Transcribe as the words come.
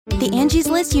The Angie's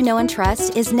List you know and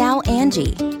trust is now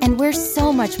Angie, and we're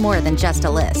so much more than just a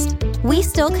list. We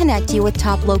still connect you with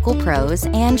top local pros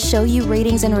and show you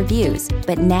ratings and reviews,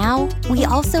 but now we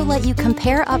also let you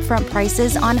compare upfront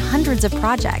prices on hundreds of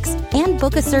projects and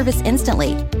book a service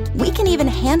instantly. We can even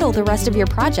handle the rest of your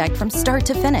project from start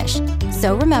to finish.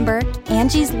 So remember,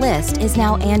 Angie's List is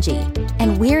now Angie,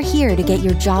 and we're here to get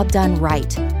your job done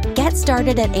right. Get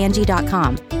started at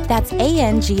Angie.com. That's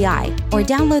ANGI, or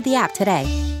download the app today.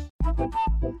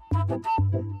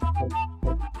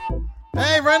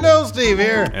 Hey, friendo, Steve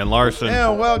here. And Larson.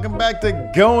 And welcome back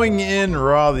to Going In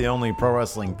Raw, the only pro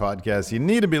wrestling podcast you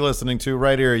need to be listening to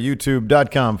right here at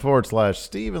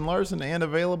youtube.com/Steve and Larson, and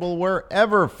available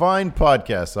wherever fine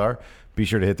podcasts are. Be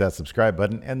sure to hit that subscribe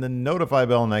button and the notify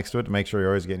bell next to it to make sure you're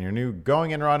always getting your new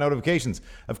Going In Raw notifications.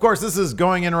 Of course, this is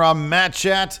Going In Raw Matt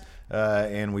Chat.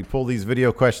 And we pull these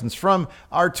video questions from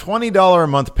our $20 a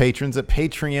month patrons at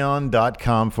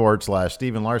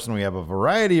patreon.com/Stephen Larson. We have a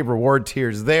variety of reward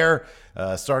tiers there,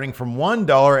 starting from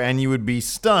 $1, and you would be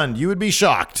stunned. You would be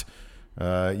shocked.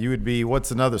 You would be,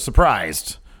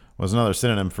 surprised was another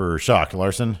synonym for shocked,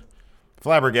 Larson.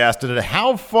 Flabbergasted at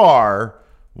how far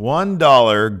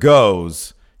 $1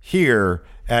 goes here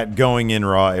at Going In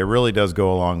Raw. It really does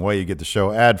go a long way. You get the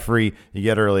show ad-free, you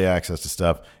get early access to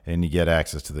stuff, and you get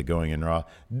access to the Going In Raw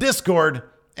Discord.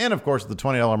 And, of course, the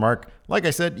 $20 mark, like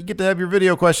I said, you get to have your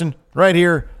video question right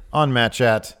here on Matt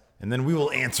Chat, and then we will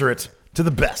answer it to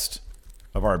the best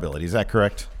of our ability. Is that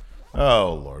correct?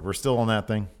 Oh, Lord, we're still on that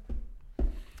thing.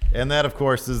 And that, of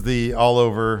course, is the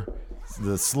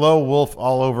Slow Wolf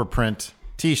all-over print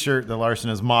T-shirt that Larson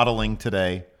is modeling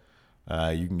today.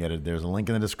 You can get it. There's a link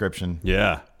in the description.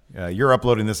 Yeah. You're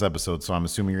uploading this episode, so I'm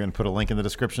assuming you're going to put a link in the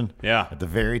description? Yeah. At the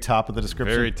very top of the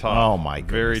description? Very top. Oh, my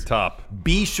goodness. Very top.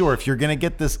 Be sure, if you're going to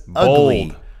get this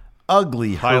Bold,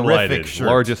 ugly, horrific highlighted, shirt.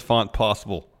 largest font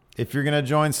possible. If you're going to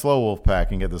join Slow Wolf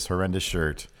Pack and get this horrendous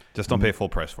shirt, just don't pay full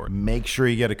price for it. Make sure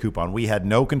you get a coupon. We had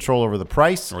no control over the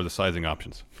price. Or the sizing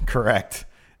options. Correct.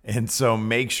 And so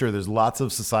make sure there's lots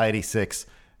of Society 6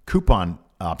 coupon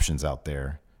options out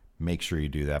there. Make sure you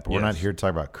do that. But we're not here to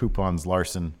talk about coupons,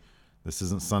 Larson. This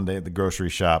isn't Sunday at the grocery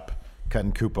shop,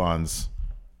 cutting coupons,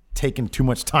 taking too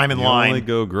much time in line. You only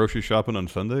go grocery shopping on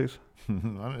Sundays?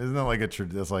 Isn't that like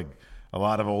that's like a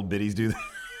lot of old biddies do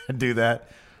that? Do that?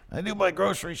 I do my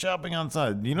grocery shopping on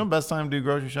Sunday. You know the best time to do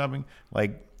grocery shopping?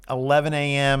 Like 11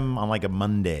 a.m. on like a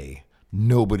Monday.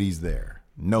 Nobody's there.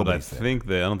 Nobody's there.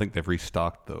 I don't think they've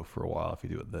restocked, though, for a while if you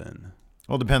do it then.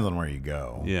 Well, it depends on where you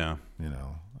go. Yeah. You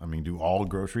know. I mean, do all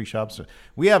grocery shops?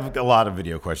 We have a lot of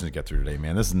video questions to get through today,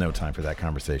 man. This is no time for that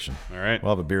conversation. All right.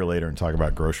 We'll have a beer later and talk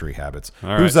about grocery habits.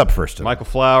 All Who's right. up first today? Michael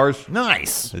Flowers.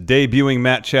 Nice. The debuting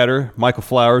Matt Chatter. Michael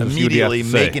Flowers. Immediately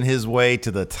making his way to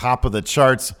the top of the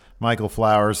charts. Michael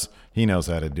Flowers. He knows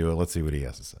how to do it. Let's see what he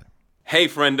has to say. Hey,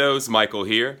 friendos. Michael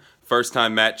here. First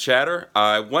time Matt Chatter.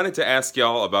 I wanted to ask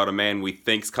y'all about a man we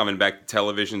think's coming back to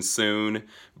television soon,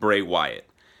 Bray Wyatt.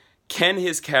 Can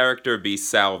his character be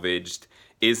salvaged?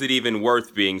 Is it even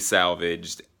worth being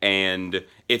salvaged? And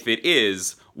if it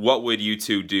is, what would you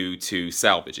two do to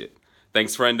salvage it?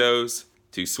 Thanks, friendos.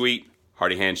 Too sweet.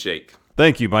 Hearty handshake.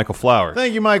 Thank you, Michael Flowers.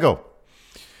 Thank you, Michael.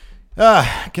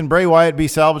 Can Bray Wyatt be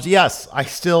salvaged? Yes.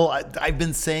 I've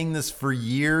been saying this for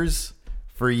years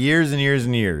and years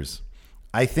and years.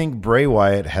 I think Bray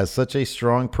Wyatt has such a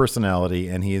strong personality,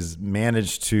 and he has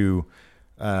managed to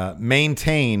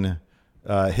maintain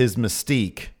his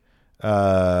mystique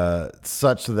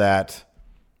such that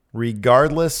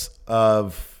regardless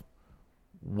of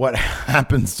what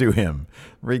happens to him,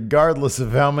 regardless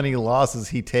of how many losses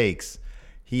he takes,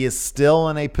 he is still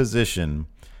in a position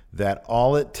that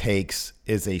all it takes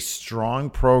is a strong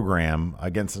program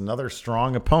against another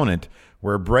strong opponent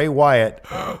where Bray Wyatt,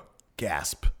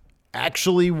 gasp,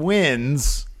 actually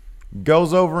wins,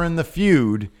 goes over in the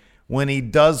feud when he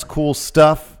does cool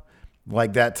stuff.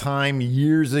 Like that time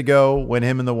years ago when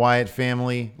him and the Wyatt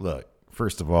family, look,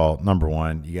 first of all, number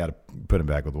one, you got to put him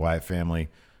back with the Wyatt family.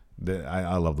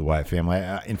 I love the Wyatt family.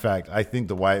 In fact, I think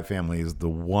the Wyatt family is the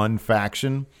one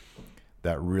faction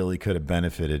that really could have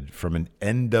benefited from an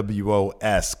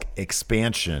NWO-esque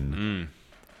expansion.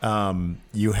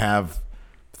 You have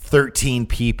 13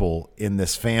 people in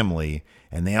this family,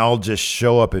 and they all just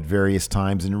show up at various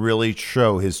times and really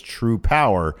show his true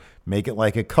power. Make it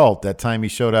like a cult. That time he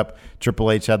showed up, Triple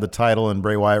H had the title, and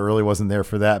Bray Wyatt really wasn't there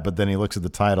for that. But then he looks at the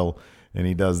title and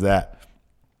he does that.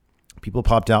 People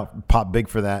popped big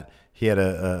for that. He had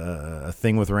a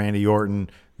thing with Randy Orton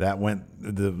that went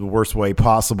the worst way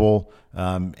possible,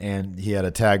 and he had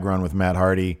a tag run with Matt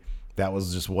Hardy that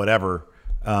was just whatever.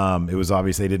 It was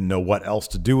obvious they didn't know what else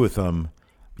to do with him.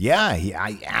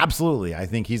 Yeah, absolutely. I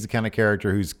think he's the kind of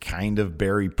character who's kind of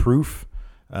Barry proof.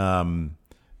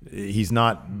 He's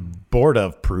not bored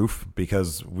of proof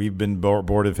because we've been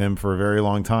bored of him for a very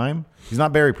long time. He's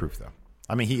not Barry proof though.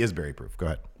 I mean, he is Barry proof. Go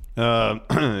ahead.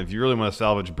 If you really want to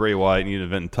salvage Bray Wyatt, you need to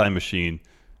invent a time machine.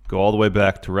 Go all the way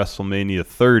back to WrestleMania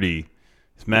 30.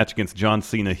 His match against John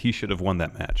Cena, he should have won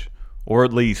that match. Or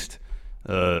at least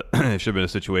it should have been a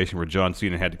situation where John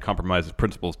Cena had to compromise his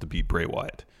principles to beat Bray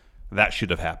Wyatt. That should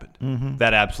have happened. Mm-hmm.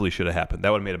 That absolutely should have happened. That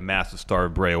would have made a massive star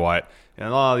of Bray Wyatt. And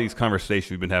a lot of these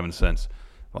conversations we've been having since,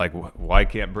 like, why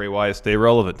can't Bray Wyatt stay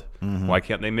relevant? Mm-hmm. Why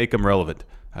can't they make him relevant?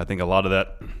 I think a lot of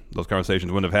those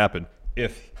conversations wouldn't have happened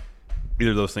if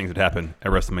either of those things had happened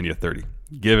at WrestleMania 30.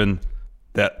 Given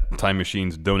that time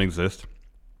machines don't exist,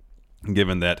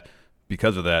 given that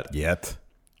because of that... Yet,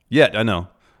 I know.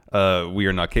 We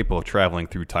are not capable of traveling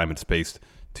through time and space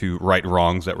to right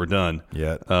wrongs that were done.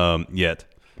 Yet.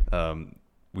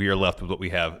 We are left with what we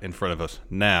have in front of us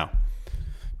now.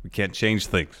 We can't change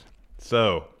things.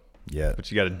 So, what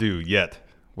you got to do,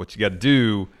 what you got to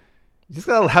do, you just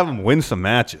got to have them win some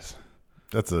matches.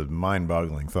 That's a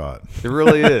mind-boggling thought. It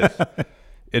really is.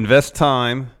 Invest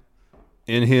time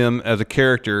in him as a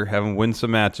character, have him win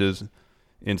some matches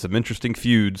in some interesting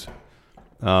feuds.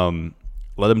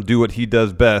 Let him do what he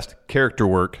does best, character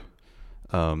work.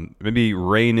 Maybe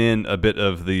rein in a bit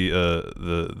of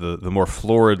the more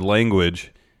florid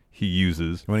language he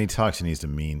uses. When he talks, he needs to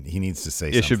say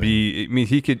something. It should be. I mean,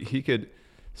 he could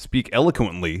speak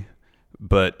eloquently,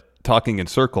 but talking in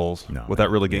circles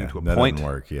without really getting to a point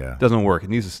doesn't work. Yeah, doesn't work. It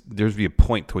needs there's to be a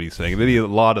point to what he's saying. Maybe a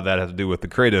lot of that has to do with the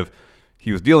creative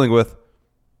he was dealing with.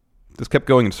 Just kept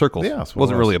going in circles. Yeah,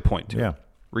 wasn't really a point to it. Yeah,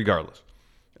 regardless.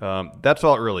 That's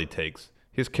all it really takes.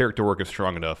 His character work is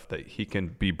strong enough that he can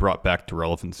be brought back to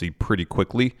relevancy pretty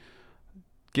quickly.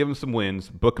 Give him some wins,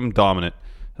 book him dominant,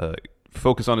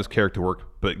 focus on his character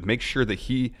work, but make sure that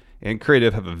he and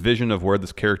creative have a vision of where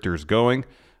this character is going.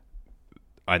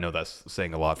 I know that's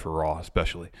saying a lot for Raw,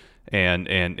 especially,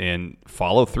 and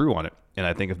follow through on it. And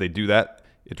I think if they do that,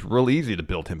 it's real easy to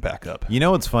build him back up. You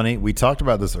know what's funny? We talked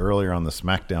about this earlier on the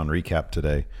SmackDown recap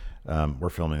today. We're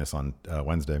filming this on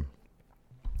Wednesday.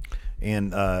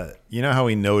 And you know how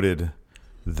we noted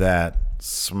that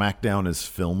SmackDown is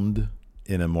filmed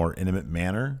in a more intimate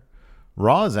manner?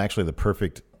 Raw is actually the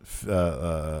perfect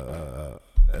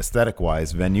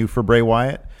aesthetic-wise venue for Bray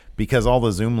Wyatt because all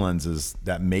the zoom lenses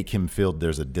that make him feel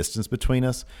there's a distance between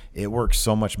us, it works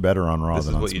so much better on Raw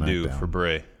than on SmackDown. This is what you do for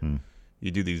Bray.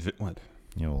 You do these... What?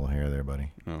 You have a little hair there,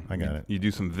 buddy. Oh, I got it. You do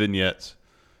some vignettes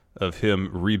of him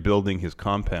rebuilding his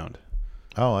compound.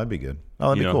 Oh, that'd be good. Oh,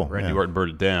 that'd be cool. Randy Orton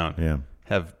burned it down. Yeah.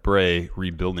 Have Bray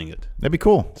rebuilding it. That'd be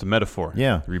cool. It's a metaphor.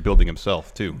 Yeah. Rebuilding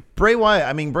himself, too. Bray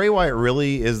Wyatt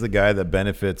really is the guy that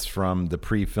benefits from the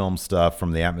pre-film stuff,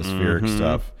 from the atmospheric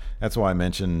stuff. That's why I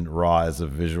mentioned Raw as a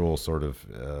visual sort of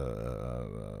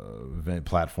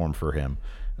platform for him.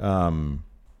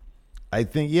 I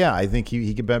think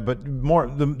he could bet, but more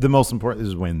the most important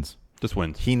is wins. Just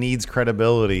wins. He needs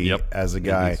credibility as a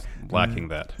guy. He's lacking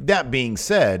that. That being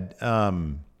said,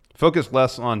 focus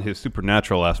less on his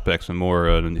supernatural aspects and more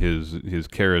on his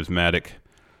charismatic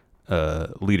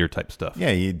leader type stuff.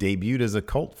 Yeah, he debuted as a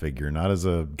cult figure, not as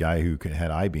a guy who had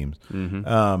I-beams.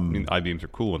 I mean, I-beams are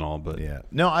cool and all, but yeah.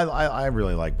 No, I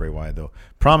really like Bray Wyatt though.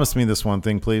 Promise me this one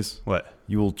thing, please. What?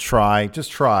 You will just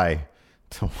try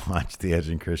to watch the Edge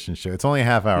and Christian show. It's only a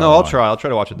half hour. No, I'll try. I'll try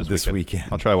to watch it this weekend.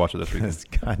 I'll try to watch it this weekend.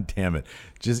 God damn it!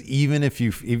 Just even if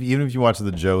you watch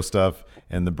the Joe stuff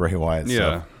and the Bray Wyatt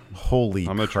stuff, holy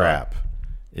crap,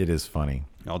 it is funny.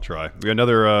 I'll try. We got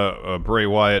another Bray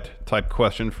Wyatt type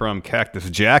question from Cactus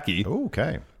Jackie. Ooh,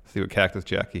 okay. See what Cactus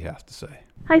Jackie has to say.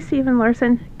 Hi, Stephen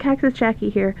Larson. Cactus Jackie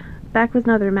here, back with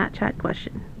another Matt Chat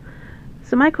question.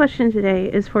 So my question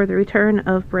today is for the return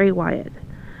of Bray Wyatt.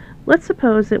 Let's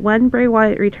suppose that when Bray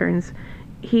Wyatt returns,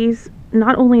 he's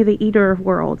not only the eater of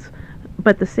worlds,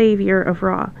 but the savior of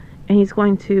Raw, and he's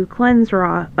going to cleanse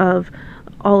Raw of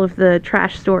all of the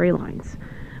trash storylines.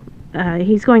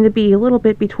 He's going to be a little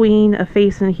bit between a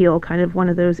face and a heel, kind of one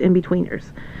of those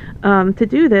in-betweeners. To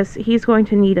do this, he's going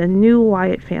to need a new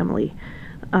Wyatt family.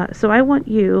 So I want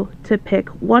you to pick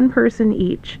one person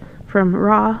each from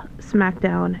Raw,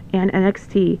 SmackDown, and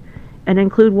NXT, and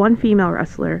include one female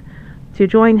wrestler to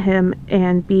join him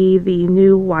and be the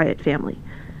new Wyatt family.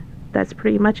 That's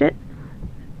pretty much it.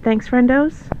 Thanks,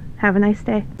 friendos. Have a nice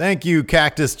day. Thank you,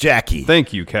 Cactus Jackie.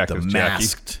 Thank you, Cactus Jackie. The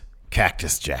masked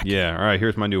Cactus Jackie. Yeah, all right,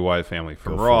 here's my new Wyatt family.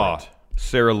 From Raw,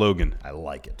 Sarah Logan. I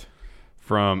like it.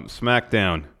 From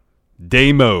SmackDown,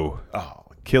 Damo. Oh,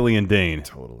 Killian Dane.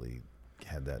 Totally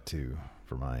had that too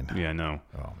for mine. Yeah, I know.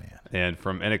 Oh, man. And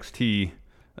from NXT,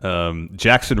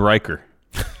 Jackson Riker.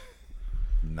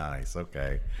 Nice.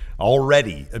 Okay.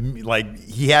 Already, like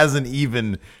he hasn't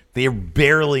even. They're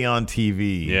barely on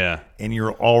TV. Yeah. And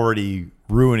you're already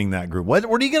ruining that group. What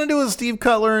are you going to do with Steve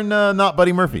Cutler and not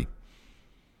Buddy Murphy?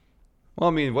 Well,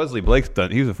 I mean, Wesley Blake's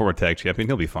done. He was a former tag champion.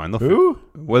 He'll be fine. Who?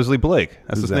 Wesley Blake.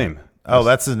 That's Who's his that? name. Oh,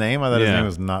 that's his name? I thought his Yeah. name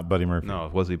was not Buddy Murphy.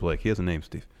 No, Wesley Blake. He has a name,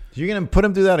 Steve. You're going to put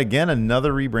him through that again?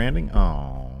 Another rebranding?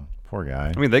 Oh, poor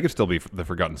guy. I mean, they could still be the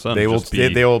Forgotten Sons. They will. Just be,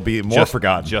 They will be more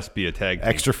forgotten. Just be a tag team.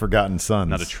 Extra forgotten sons.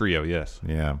 Not a trio, yes.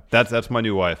 Yeah. That's my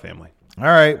new Wyatt family. All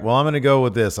right. Well, I'm going to go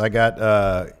with this. I got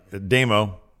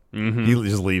Damo. He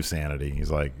just leaves Sanity.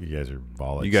 He's like, you guys are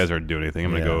bollocks. You guys aren't doing anything.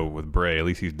 I'm going to Yeah. go with Bray. At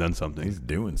least he's done something. He's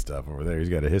doing stuff over there. He's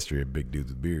got a history of big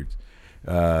dudes with beards.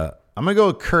 I'm going to go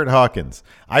with Kurt Hawkins.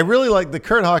 I really like the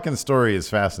Kurt Hawkins story is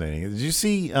fascinating. Did you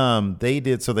see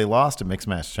they lost a Mixed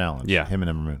Match Challenge. Yeah. Him and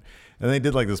Ember Moon. And they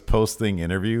did like this post-thing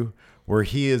interview where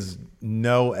he is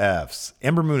no Fs.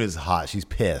 Ember Moon is hot. She's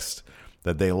pissed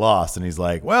that they lost. And he's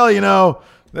like, well,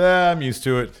 I'm used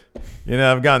to it.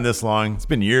 I've gone this long. It's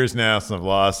been years now since I've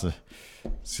lost.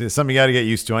 It's something you got to get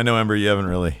used to. I know, Ember, you haven't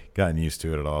really gotten used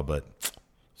to it at all, but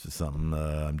it's just something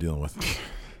I'm dealing with.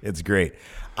 It's great.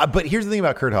 But here's the thing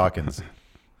about Kurt Hawkins.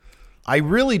 I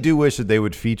really do wish that they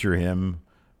would feature him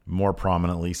more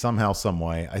prominently somehow, some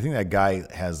way. I think that guy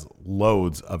has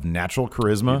loads of natural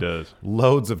charisma. He does.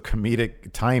 Loads of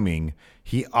comedic timing.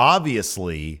 He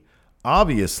obviously,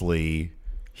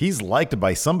 he's liked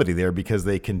by somebody there because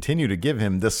they continue to give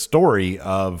him this story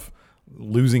of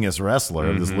losing as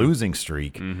wrestler, this losing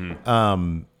streak.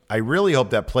 I really hope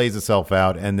that plays itself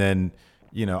out. And then,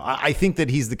 I think that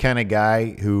he's the kind of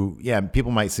guy who,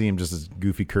 people might see him just as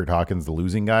goofy Kurt Hawkins, the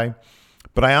losing guy.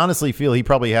 But I honestly feel he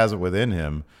probably has it within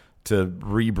him to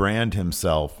rebrand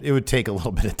himself. It would take a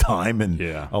little bit of time and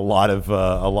a lot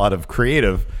of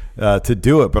creative to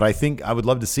do it. But I think I would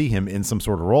love to see him in some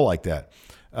sort of role like that.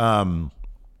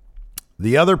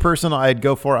 The other person I'd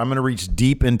go for, I'm going to reach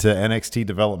deep into NXT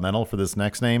developmental for this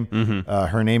next name.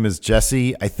 Her name is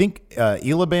Jessie. I think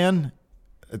Elaban,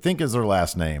 I think is her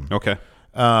last name. Okay.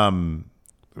 Hold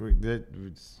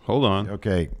on.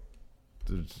 Okay.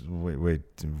 Wait.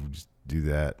 Just do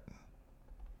that.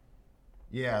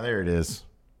 Yeah, there it is.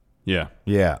 Yeah.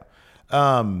 Yeah.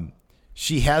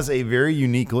 She has a very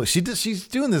unique look. She's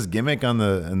doing this gimmick on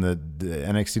the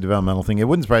NXT developmental thing. It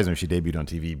wouldn't surprise me if she debuted on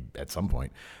TV at some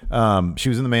point. She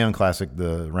was in the Mae Young Classic,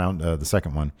 the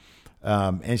second one.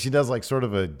 And she does like sort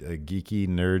of a geeky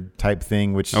nerd type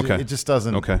thing, which it just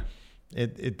doesn't. Okay.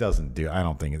 It doesn't do. I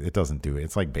don't think it doesn't do it.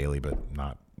 It's like Bailey, but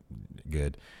not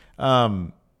good.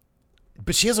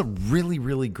 But she has a really,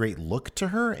 really great look to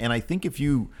her. And I think if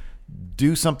you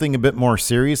do something a bit more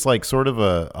serious, like sort of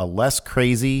a less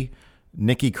crazy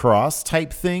Nikki Cross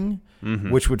type thing,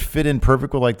 which would fit in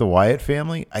perfect with like the Wyatt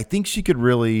family, I think she could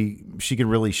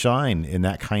really shine in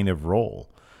that kind of role.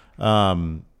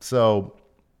 So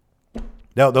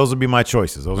those would be my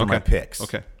choices. Those are my picks.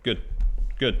 Okay. Good.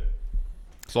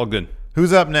 It's all good.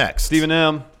 Who's up next? Stephen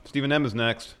M. Stephen M. is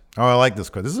next. Oh, I like this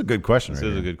question. This is a good question. This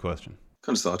is a good question.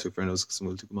 Kind of thought to friends, some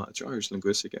multiple match Irish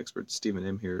linguistic expert Stephen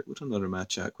M here with another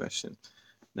match chat question.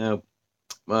 Now,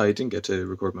 I didn't get to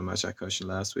record my match chat question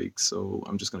last week, so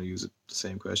I'm just going to use the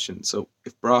same question. So,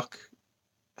 if Brock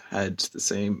had the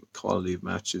same quality of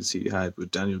matches he had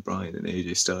with Daniel Bryan and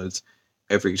AJ Styles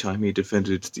every time he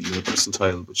defended the Universal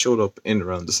title, but showed up in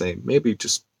around the same, maybe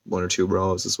just 1 or 2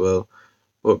 Raws as well,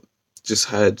 but just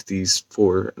had these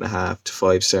 4.5 to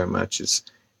 5 star matches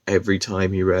every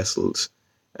time he wrestled,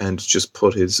 and just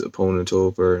put his opponent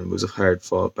over and was a hard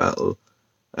fought battle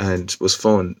and was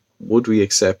fun, would we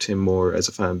accept him more as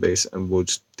a fan base, and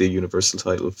would the Universal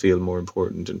title feel more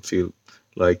important and feel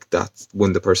like that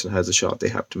when the person has a shot they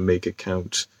have to make it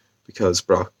count because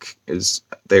Brock is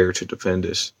there to defend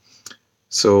it?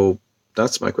 So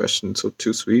that's my question. So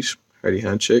too sweet, hearty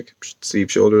handshake,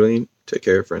 Steve shoulder lean. Take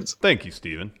care, friends. Thank you,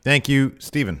 Stephen. Thank you,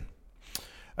 Stephen.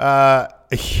 I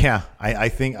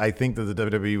think that the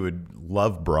WWE would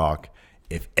love Brock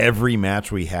if every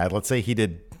match we had, let's say he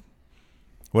did,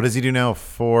 what does he do now?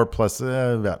 4 plus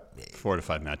about 4 to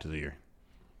 5 matches a year.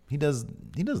 He does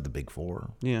the big 4.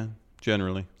 Yeah,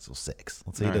 generally. So 6.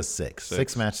 Let's say All he right. does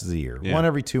 6 matches a year, Yeah. 1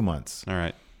 every 2 months. All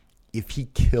right. If he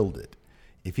killed it,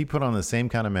 if he put on the same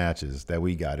kind of matches that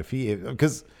we got,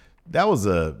 because that was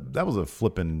a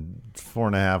flipping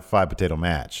 4.5, 5 potato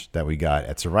match that we got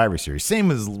at Survivor Series, same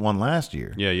as one last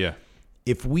year. Yeah.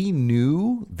 If we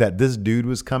knew that this dude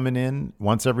was coming in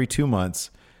once every 2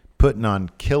 months, putting on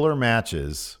killer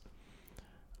matches,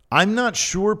 I'm not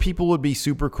sure people would be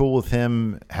super cool with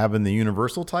him having the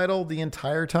Universal title the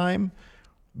entire time,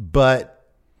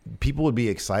 but people would be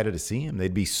excited to see him.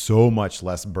 They'd be so much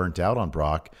less burnt out on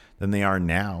Brock than they are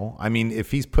now. I mean,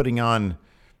 if he's putting on,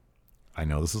 I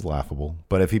know this is laughable,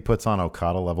 but if he puts on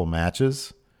Okada-level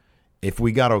matches, if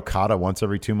we got Okada once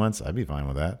every 2 months, I'd be fine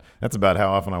with that. That's about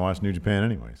how often I watch New Japan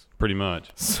anyways. Pretty much.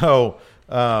 So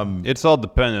it's all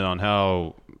dependent on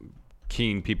how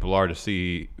keen people are to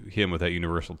see him with that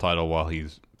Universal title while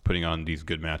he's putting on these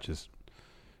good matches,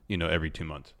 every 2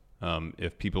 months.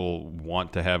 If people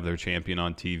want to have their champion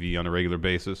on TV on a regular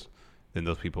basis, then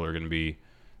those people are going to be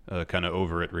kind of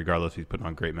over it, regardless if he's putting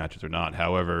on great matches or not.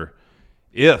 However,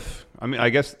 I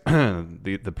guess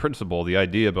the principle, the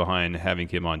idea behind having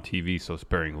him on TV so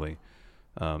sparingly,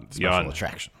 special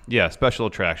attraction. Yeah, special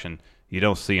attraction. You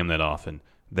don't see him that often.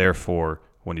 Therefore,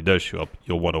 when he does show up,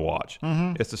 you'll want to watch.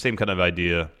 Mm-hmm. It's the same kind of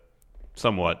idea,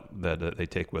 somewhat, that they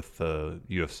take with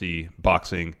UFC,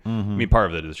 boxing. Mm-hmm. I mean, part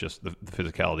of it is just the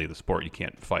physicality of the sport. You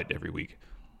can't fight every week.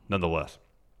 Nonetheless,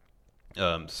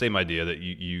 same idea that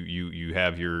you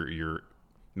have your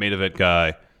main event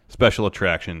guy, special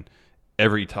attraction.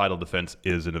 Every title defense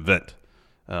is an event.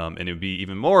 And it would be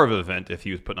even more of an event if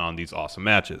he was putting on these awesome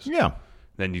matches. Yeah.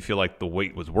 Then you feel like the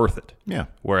wait was worth it. Yeah.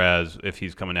 Whereas if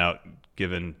he's coming out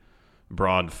giving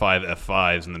Braun 5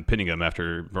 F5s and then pinning him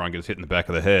after Braun gets hit in the back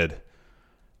of the head,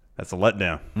 that's a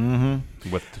letdown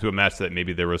to a match that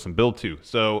maybe there was some build to.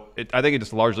 So I think it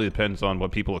just largely depends on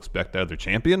what people expect out of their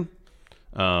champion.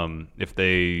 If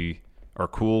they are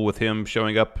cool with him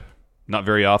showing up, not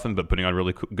very often, but putting on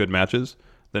really good matches,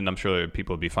 then I'm sure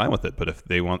people would be fine with it. But if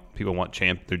people want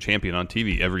their champion on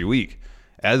TV every week,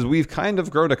 as we've kind of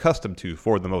grown accustomed to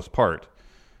for the most part,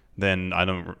 then I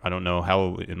don't know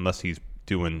how, unless he's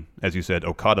doing, as you said,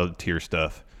 Okada tier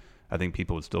stuff, I think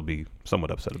people would still be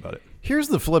somewhat upset about it. Here's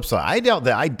the flip side. I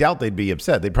doubt they'd be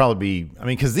upset. They'd probably be,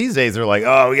 because these days they're like,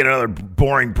 oh, we get another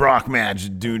boring Brock match,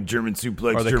 dude, German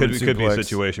suplex, or there could be a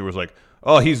situation where it's like,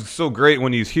 oh, he's so great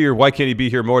when he's here. Why can't he be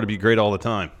here more to be great all the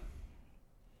time?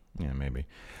 Yeah, maybe.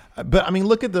 But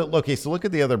look at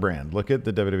the other brand. Look at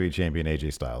the WWE champion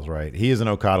AJ Styles, right? He is an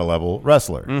Okada level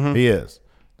wrestler. Mm-hmm. He is.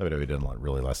 WWE didn't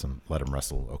really let him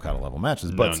wrestle Okada level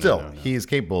matches, but still, he is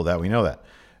capable of that. We know that.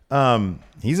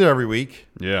 He's there every week.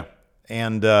 Yeah.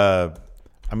 And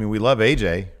we love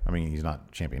AJ. He's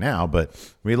not champion now, but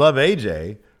we love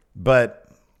AJ. But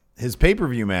his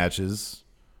pay-per-view matches,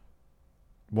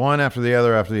 one after the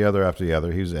other, after the other, after the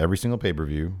other. He was every single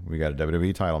pay-per-view. We got a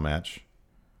WWE title match.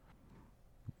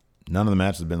 None of the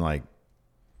matches have been like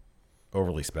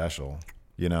overly special,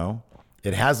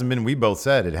 It hasn't been, we both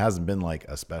said, it hasn't been like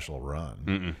a special run.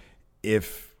 Mm-mm.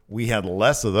 If we had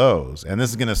less of those, and this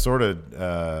is going to sort of,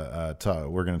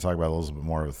 we're going to talk about a little bit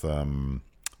more with Ryan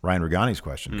Regani's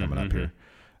question coming up here,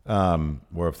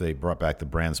 where if they brought back the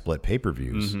brand split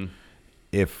pay-per-views,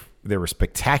 if there were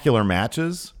spectacular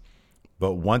matches,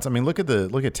 but once, look at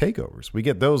takeovers. We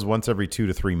get those once every 2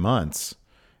 to 3 months,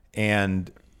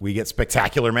 and we get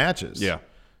spectacular matches. Yeah.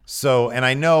 So, and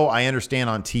I understand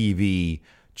on TV,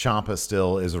 Ciampa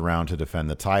still is around to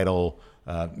defend the title,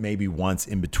 maybe once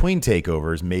in between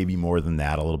takeovers, maybe more than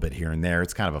that, a little bit here and there.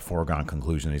 It's kind of a foregone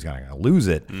conclusion he's going to lose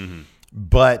it. Mm-hmm.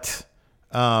 But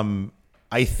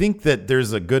I think that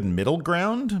there's a good middle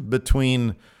ground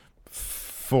between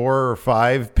 4 or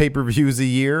 5 pay-per-views a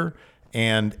year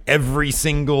and every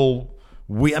single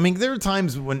week. There are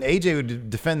times when AJ would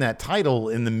defend that title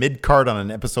in the mid-card on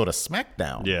an episode of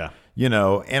SmackDown. Yeah.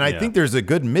 And I think there's a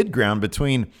good mid-ground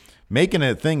between making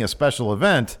a thing a special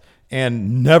event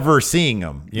and never seeing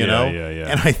them, know? Yeah.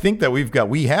 And I think that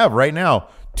we have right now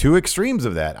 2 extremes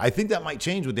of that. I think that might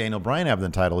change with Daniel Bryan having the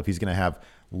title if he's going to have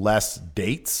less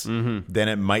dates than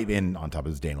it might be. And on top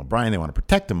of this, Daniel Bryan, they want to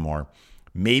protect him more.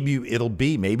 Maybe that'll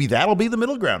be the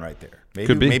middle ground right there.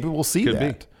 Maybe we'll see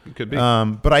that. It could be.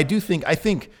 But I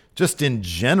think just in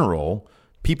general,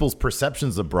 people's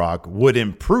perceptions of Brock would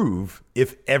improve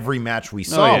if every match we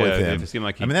saw with him. It seemed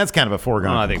like that's kind of a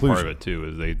foregone conclusion. I think part of it too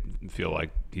is they feel like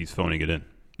he's phoning it in.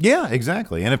 Yeah,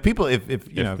 exactly. And if people, if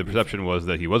the perception was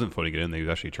that he wasn't phoning it in, that he was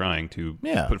actually trying to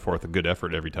put forth a good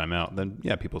effort every time out, then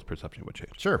people's perception would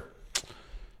change. Sure.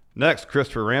 Next,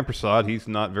 Christopher Rampersad. He's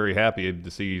not very happy to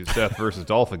see Seth versus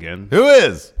Dolph again. Who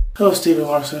is? Hello, Stephen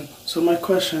Larson. So my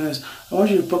question is, I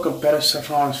want you to book a better Seth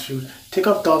Rollins feud. Take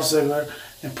off Dolph Ziggler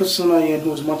and put somebody in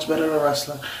who's much better a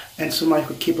wrestler and somebody who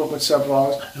could keep up with Seth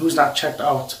Rollins and who's not checked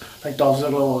out like Dolph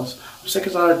Ziggler was. I'm sick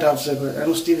and tired of Dolph Ziggler. I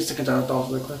know Steven's sick and tired of Dolph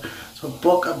Ziggler. So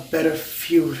book a better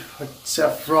feud like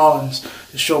Seth Rollins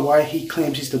to show why he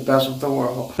claims he's the best of the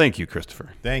world. Thank you,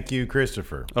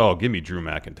 Christopher. Oh, give me Drew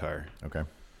McIntyre. Okay.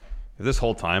 This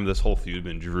whole feud had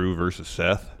been Drew versus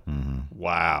Seth. Mm-hmm.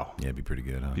 Wow. Yeah, it'd be pretty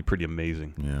good, huh? It'd be pretty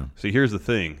amazing. Yeah. See, here's the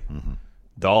thing. Mm-hmm.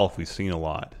 Dolph, we've seen a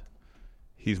lot.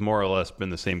 He's more or less been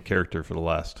the same character for the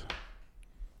last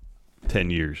 10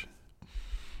 years.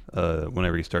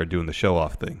 Whenever he started doing the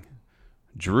show-off thing.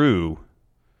 Drew,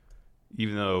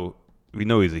 even though we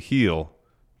know he's a heel,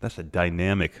 that's a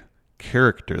dynamic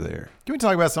character there. Can we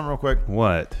talk about something real quick?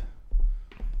 What?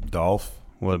 Dolph.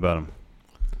 What about him?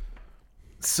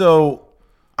 So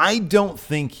I don't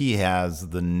think he has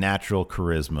the natural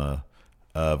charisma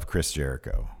of Chris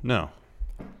Jericho. No.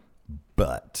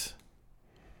 But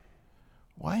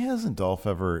why hasn't Dolph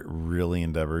ever really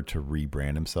endeavored to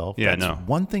rebrand himself? Yeah, That's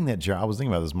one thing that I was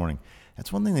thinking about this morning.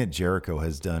 That's one thing that Jericho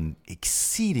has done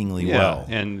exceedingly well.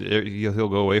 And he'll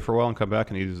go away for a while and come back,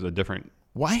 and he's a different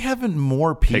Why haven't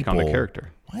more people take on the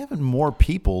character. Why haven't more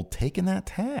people taken that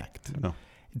tact? No.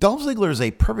 Dolph Ziggler is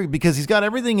a perfect because he's got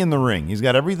everything in the ring. He's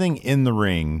got everything in the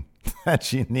ring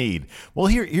that you need. Well,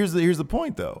 here's the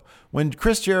point though. When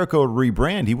Chris Jericho would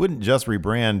rebrand, he wouldn't just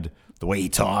rebrand the way he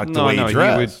talked, the way he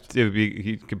dressed.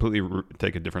 He'd completely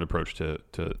take a different approach to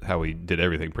how he did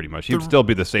everything pretty much. He'd still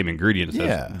be the same ingredients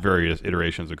as various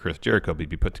iterations of Chris Jericho, but he'd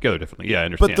be put together differently. Yeah, I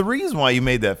understand. But the reason why you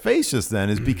made that face just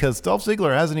then is because Dolph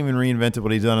Ziggler hasn't even reinvented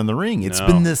what he's done in the ring. It's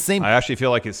been the same. I actually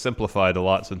feel like it's simplified a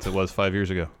lot since it was 5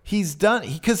 years ago. He's done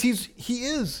because he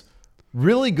is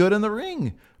really good in the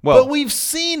ring. Well, but we've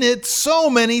seen it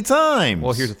so many times.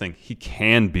 Well, here's the thing. He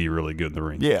can be really good in the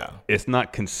ring. Yeah. It's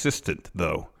not consistent,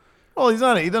 though. Well, he's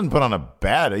not. He doesn't put on a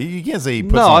bad. You can't say he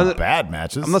puts on bad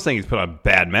matches. I'm not saying he's put on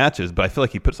bad matches, but I feel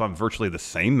like he puts on virtually the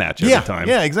same match every time.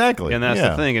 Yeah, exactly. And that's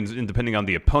the thing. And depending on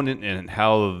the opponent and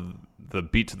how the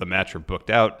beats of the match are booked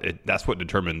out, that's what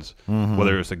determines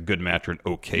whether it's a good match or an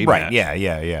okay match. Right?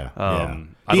 Yeah.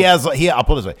 I'll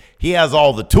put it this way: he has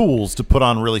all the tools to put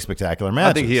on really spectacular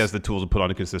matches. I think he has the tools to put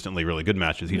on consistently really good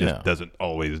matches. He just doesn't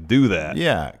always do that.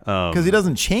 Yeah, because he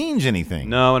doesn't change anything.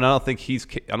 No, and I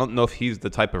don't know if he's the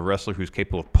type of wrestler who's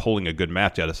capable of pulling a good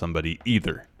match out of somebody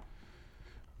either.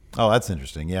 Oh, that's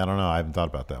interesting. Yeah, I don't know. I haven't thought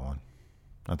about that one.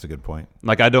 That's a good point.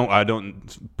 Like I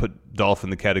don't put Dolph in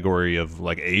the category of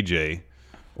like AJ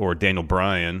or Daniel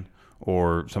Bryan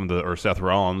or Seth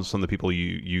Rollins. Some of the people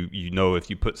you know, if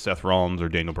you put Seth Rollins or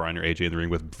Daniel Bryan or AJ in the ring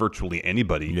with virtually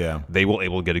anybody, they will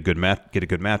able to get a good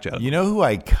match out of them. You know who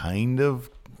I kind of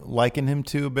liken him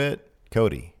to a bit?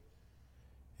 Cody.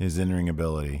 His in-ring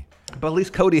ability. But at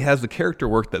least Cody has the character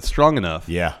work that's strong enough.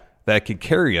 Yeah. That could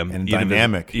carry him and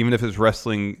dynamic. Even if his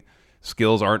wrestling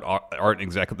skills aren't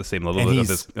exactly the same level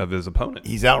of his opponent.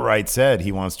 He's outright said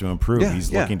he wants to improve.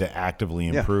 He's looking to actively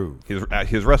improve.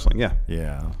 His wrestling,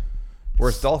 Yeah.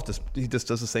 Whereas Dolph just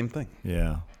does the same thing.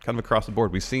 Yeah. Kind of across the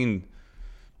board. We've seen,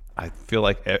 I feel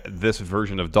like this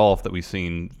version of Dolph that we've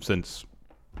seen since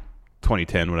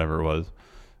 2010, whatever it was,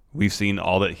 we've seen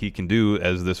all that he can do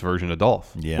as this version of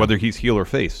Dolph. Yeah. Whether he's heel or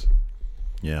face.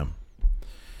 Yeah.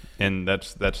 And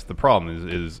that's the problem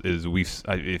is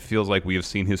it feels like we have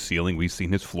seen his ceiling, we've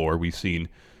seen his floor, we've seen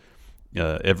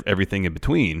everything in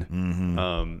between,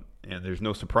 and there's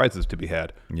no surprises to be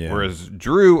had. Yeah. Whereas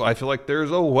Drew, I feel like there's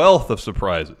a wealth of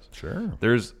surprises. Sure,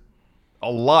 there's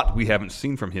a lot we haven't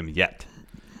seen from him yet.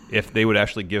 If they would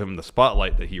actually give him the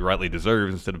spotlight that he rightly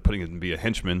deserves, instead of putting him to be a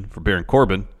henchman for Baron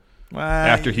Corbin.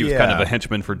 After he was kind of a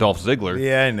henchman for Dolph Ziggler.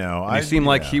 Yeah, I know. It seemed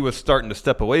like he was starting to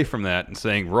step away from that and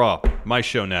saying, Raw, my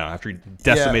show now. After he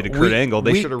decimated Kurt Angle,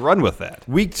 they should have run with that.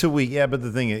 Week to week, but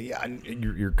the thing is,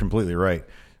 you're completely right.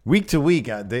 Week to week,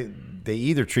 they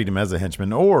either treat him as a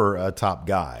henchman or a top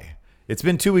guy. It's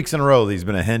been 2 weeks in a row that he's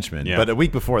been a henchman. Yeah. But a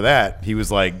week before that, he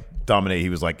was like, dominate. He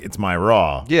was like, it's my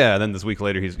Raw. Yeah, and then this week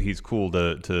later, he's cool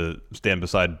to stand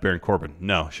beside Baron Corbin.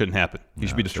 No, shouldn't happen. He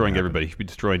should be destroying everybody. He should be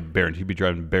destroying Baron. He'd be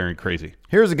driving Baron crazy.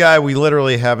 Here's a guy we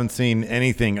literally haven't seen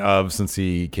anything of since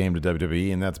he came to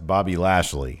WWE, and that's Bobby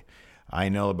Lashley. I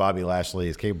know that Bobby Lashley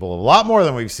is capable of a lot more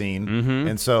than we've seen,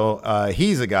 and so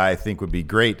he's a guy I think would be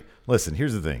great. Listen,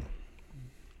 here's the thing.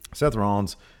 Seth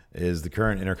Rollins is the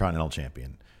current Intercontinental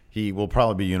Champion. He will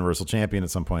probably be Universal Champion at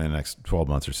some point in the next 12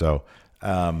 months or so.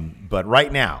 But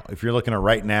right now, if you're looking at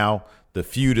right now, the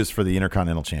feud is for the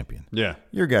Intercontinental Champion. Yeah.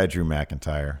 Your guy, Drew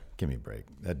McIntyre, give me a break.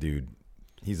 That dude,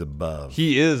 he's above.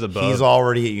 He is above. He's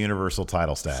already at Universal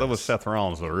title status. So was Seth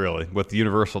Rollins, though, really. With the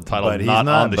Universal title but not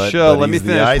on the show. Let me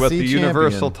finish. With the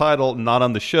Universal title not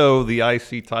on the show, the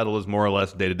IC title is more or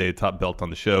less day-to-day top belt on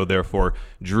the show. Therefore,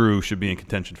 Drew should be in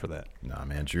contention for that. Nah,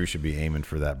 man, Drew should be aiming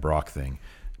for that Brock thing.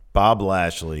 Bob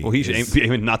Lashley. Well, he should be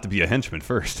aiming not to be a henchman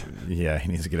first. Yeah, he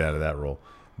needs to get out of that role.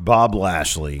 Bob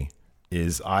Lashley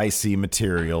is IC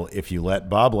material if you let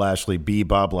Bob Lashley be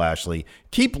Bob Lashley.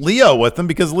 Keep Leo with him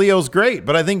because Leo's great,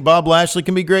 but I think Bob Lashley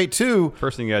can be great too.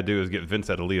 First thing you got to do is get Vince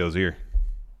out of Leo's ear.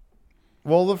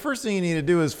 Well, the first thing you need to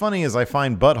do, as funny as I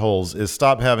find buttholes, is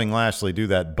stop having Lashley do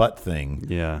that butt thing.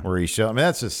 Yeah. Where he show. I mean,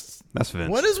 that's Vince.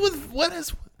 What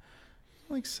is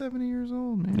like 70 years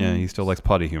old, man? Yeah, he still likes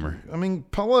potty humor. I mean,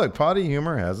 look, potty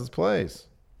humor has its place.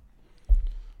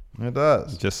 It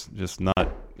does. Just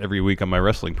not every week on my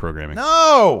wrestling programming.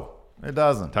 No, it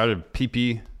doesn't. Tired of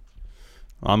pee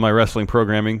on my wrestling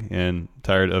programming and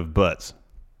tired of butts.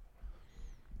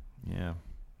 Yeah,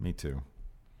 me too.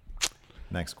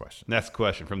 Next question. Next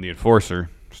question from the Enforcer,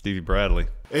 Stevie Bradley.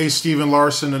 Hey, Steven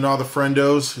Larson and all the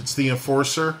friendos. It's the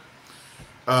Enforcer.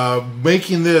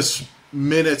 Making this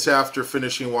minutes after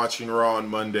finishing watching Raw on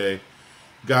Monday.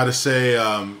 Gotta say,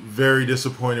 very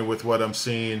disappointed with what I'm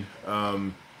seeing.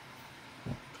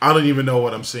 I don't even know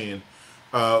what I'm seeing.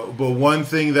 But one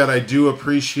thing that I do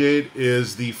appreciate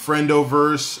is the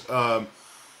Friendoverse.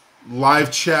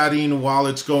 Live chatting while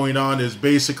it's going on is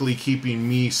basically keeping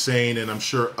me sane, and I'm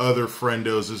sure other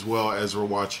friendos as well as we're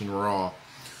watching Raw.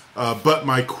 But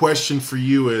my question for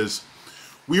you is,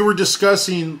 we were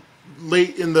discussing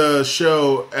late in the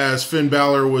show as Finn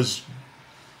Balor was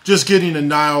just getting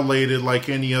annihilated like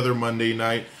any other Monday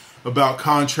night about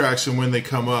contracts and when they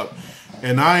come up.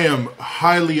 And I am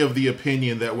highly of the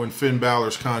opinion that when Finn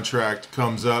Balor's contract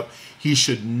comes up, he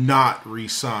should not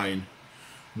re-sign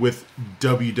with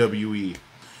WWE.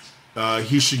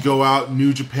 He should go out,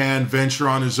 New Japan, venture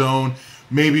on his own,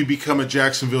 maybe become a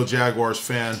Jacksonville Jaguars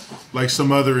fan like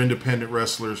some other independent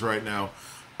wrestlers right now.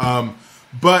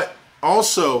 But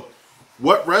also,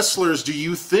 what wrestlers do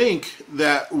you think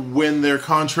that when their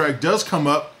contract does come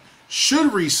up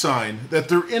should re-sign, that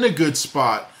they're in a good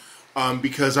spot?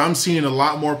 Because I'm seeing a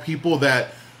lot more people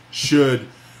that should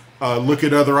look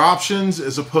at other options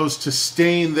as opposed to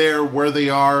staying there where they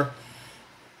are.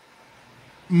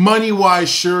 Money-wise,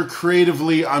 sure.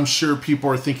 Creatively, I'm sure people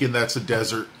are thinking that's a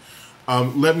desert.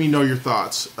 Let me know your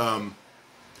thoughts.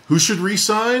 Who should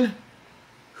re-sign?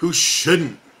 Who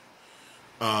shouldn't?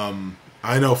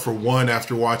 I know for one,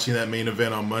 after watching that main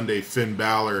event on Monday, Finn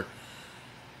Balor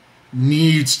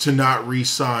needs to not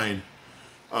re-sign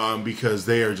because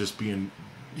they are just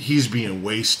he's being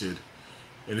wasted.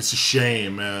 And it's a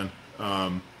shame, man.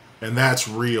 And that's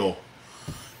real.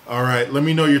 All right, let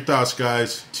me know your thoughts,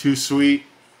 guys. Too sweet.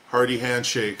 Hearty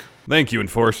handshake. Thank you,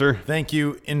 Enforcer. Thank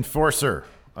you, Enforcer.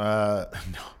 No,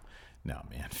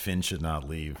 man. Finn should not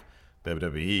leave.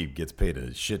 WWE gets paid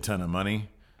a shit ton of money.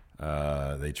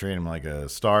 They treat him like a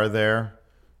star there.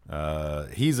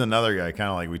 He's another guy, kind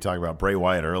of like we talked about Bray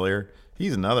Wyatt earlier.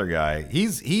 He's another guy.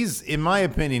 He's in my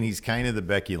opinion, he's kind of the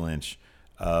Becky Lynch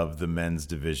of the men's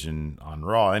division on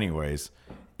Raw anyways,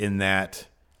 in that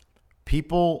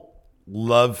people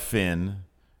love Finn.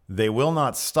 They will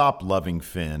not stop loving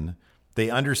Finn. They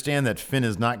understand that Finn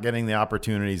is not getting the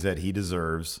opportunities that he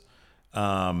deserves.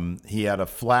 He had a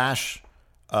flash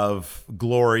of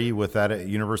glory with that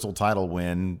Universal title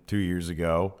win 2 years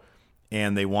ago,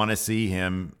 and they want to see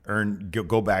him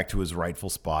go back to his rightful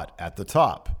spot at the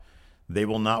top. They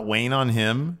will not wane on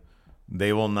him.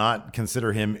 They will not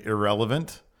consider him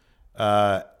irrelevant.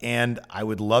 And I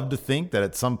would love to think that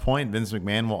at some point Vince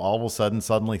McMahon will all of a sudden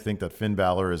suddenly think that Finn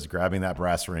Balor is grabbing that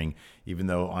brass ring, even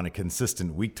though on a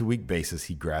consistent week-to-week basis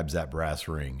he grabs that brass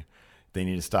ring. They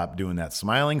need to stop doing that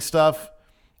smiling stuff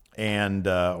and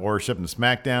or ship him to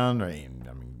SmackDown.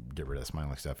 I mean, get rid of that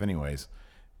smiling stuff anyways.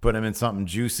 Put him in something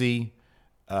juicy.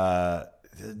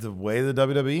 The way the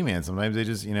WWE, man, sometimes they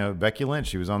just, Becky Lynch,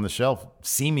 she was on the shelf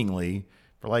seemingly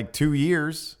for like 2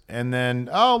 years, and then,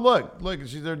 oh, look,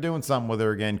 they're doing something with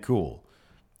her again. Cool.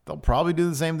 They'll probably do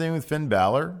the same thing with Finn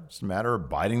Balor. It's a matter of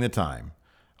biding the time.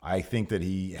 I think that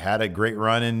he had a great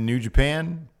run in New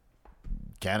Japan.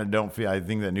 I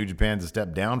think that New Japan's a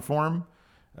step down for him.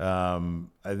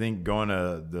 I think going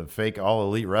to the fake All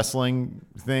Elite Wrestling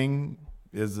thing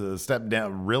is a step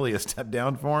down, really a step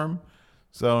down for him.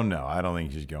 So, no, I don't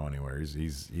think he should go anywhere.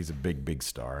 He's a big, big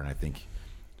star, and I think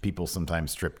people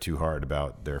sometimes trip too hard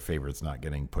about their favorites not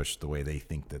getting pushed the way they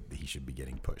think that he should be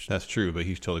getting pushed. That's true, but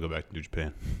he should totally go back to New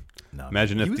Japan. No,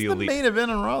 imagine if he was the Elite main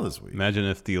event on Raw this week. Imagine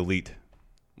if the Elite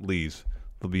leaves.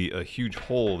 There'll be a huge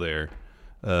hole there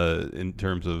in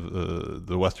terms of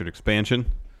the Western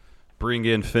expansion. Bring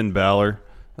in Finn Balor,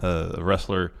 a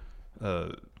wrestler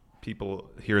people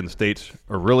here in the States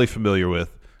are really familiar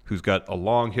with, who's got a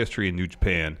long history in New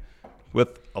Japan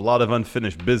with a lot of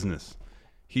unfinished business.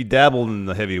 He dabbled in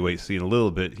the heavyweight scene a little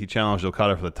bit. He challenged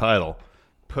Okada for the title.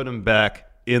 Put him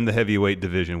back in the heavyweight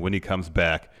division when he comes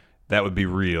back. That would be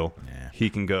real. Yeah. He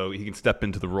can step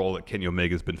into the role that Kenny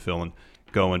Omega's been filling,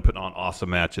 putting on awesome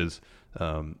matches.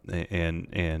 And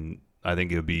I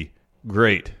think it would be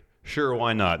great. Sure,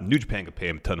 why not? New Japan could pay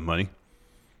him a ton of money.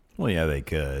 Well, yeah, they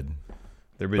could.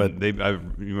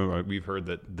 We've heard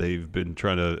that they've been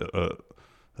trying to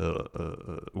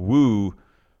woo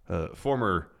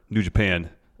former New Japan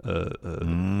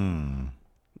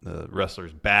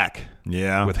wrestlers back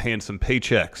with handsome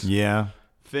paychecks. Yeah.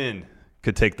 Finn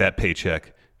could take that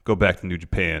paycheck, go back to New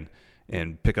Japan,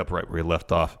 and pick up right where he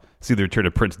left off. See the return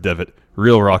of Prince Devitt,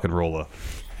 real rock and rolla.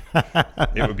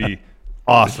 It would be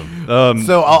awesome.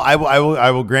 So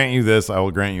I will grant you this. I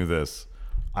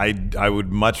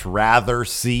would much rather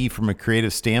see, from a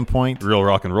creative standpoint, real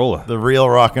rock and rolla. The real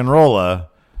rock and rolla.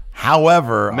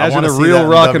 However, imagine a real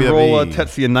rock and rolla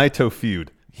Tetsuya Naito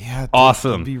feud. Yeah,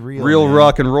 awesome. Be real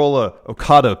rock and rolla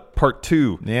Okada Part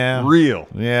 2. Yeah, real.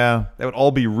 Yeah, that would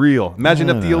all be real. Imagine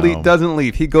if the Elite doesn't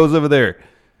leave, he goes over there.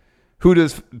 Who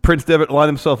does Prince Devitt align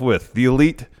himself with? The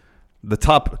Elite, the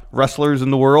top wrestlers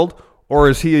in the world, or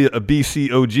is he a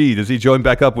BCOG? Does he join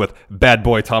back up with Bad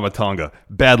Boy Tama Tonga,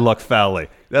 Bad Luck Fale?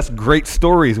 That's great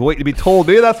stories waiting to be told.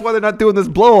 Maybe that's why they're not doing this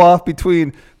blow off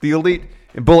between the Elite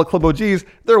and Bullet Club OGs.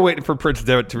 They're waiting for Prince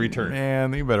Devitt to return.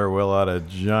 Man, they better will out a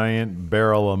giant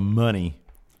barrel of money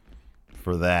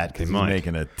for that, because he's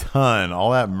making a ton. All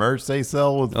that merch they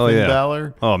sell with Finn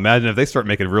Balor. Oh, imagine if they start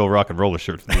making real rock and roller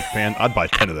shirts in Japan. I'd buy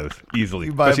 10 of those easily,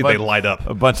 especially if they light up.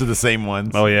 A bunch of the same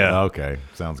ones. Oh, yeah. Okay,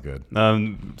 sounds good.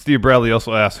 Steve Bradley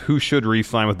also asked who should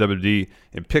re-sign with WWE,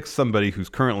 and pick somebody who's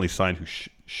currently signed who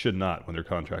should not when their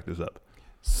contract is up.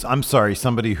 I'm sorry,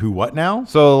 somebody who what now?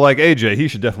 So, like AJ, he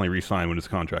should definitely re-sign when his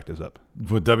contract is up.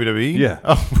 With WWE? Yeah.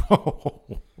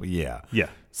 Oh, yeah. Yeah.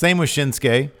 Same with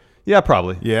Shinsuke. Yeah,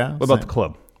 probably. Yeah. What about the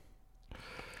club?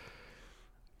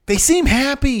 They seem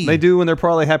happy. They do, and they're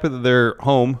probably happy that they're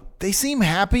home. They seem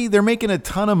happy. They're making a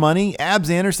ton of money.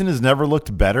 Abs Anderson has never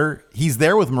looked better. He's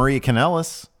there with Maria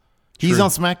Kanellis. He's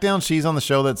on SmackDown. She's on the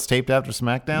show that's taped after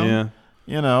SmackDown. Yeah.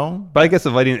 You know. But I guess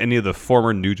if I didn't any of the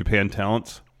former New Japan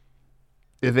talents,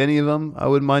 if any of them, I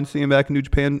wouldn't mind seeing back in New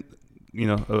Japan. You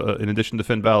know, in addition to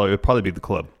Finn Balor, it would probably be the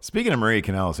club. Speaking of Maria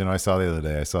Kanellis, I saw the other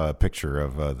day, I saw a picture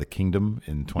of the Kingdom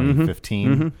in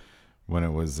 2015 when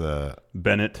it was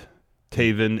Bennett,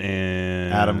 Taven,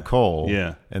 and Adam Cole.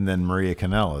 Yeah. And then Maria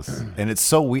Kanellis. And it's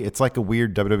so weird. It's like a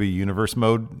weird WWE Universe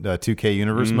mode, 2K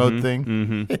Universe mode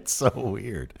thing. It's so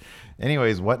weird.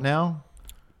 Anyways, what now?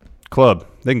 Club.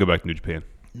 They can go back to New Japan.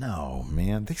 No,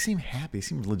 man. They seem happy. They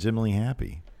seem legitimately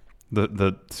happy.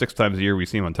 The 6 times a year we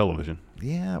see him on television.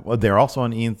 Yeah. Well, they're also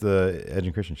on Ian's Edge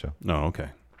and Christian show. Oh, okay.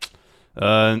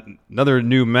 Another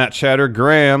new Matt Chatter,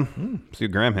 Graham. See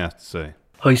what Graham has to say.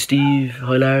 Hi, Steve.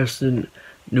 Hi, Larson.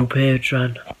 New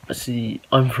patron. See,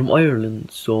 I'm from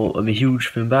Ireland, so I'm a huge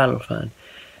Finn Balor fan.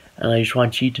 And I just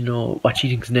want you to know what you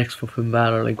think's next for Finn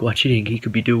Balor. Like, what you think he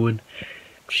could be doing.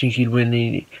 Do you think he'll win? Do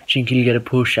you think he'll get a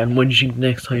push? And when do you think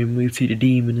next time we'll see the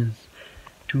Demon is?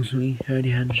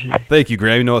 Thank you,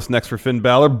 Graham. You know what's next for Finn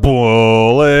Balor?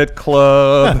 Bullet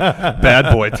Club.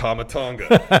 Bad Boy Tama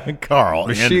Tonga. Carl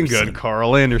Machine Anderson. Gun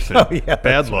Carl Anderson. Oh, yeah,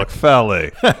 Bad Luck Fale.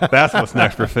 That's what's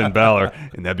next for Finn Balor,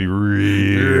 and that'd be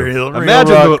real. Real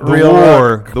Imagine rock, the real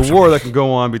war, rock. the war that can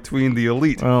go on between the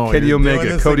Elite, Kenny you're doing Omega,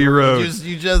 this Cody thing. Rhodes,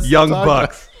 You just Young talked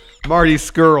Bucks, Marty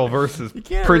Scurll versus You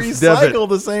can't Prince Devitt. recycle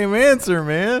the same answer,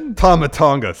 man. Tama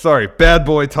Tonga. Sorry, Bad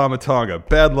Boy Tama Tonga.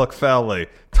 Bad Luck Fale.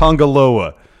 Tonga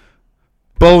Loa.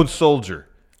 Bone Soldier.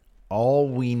 All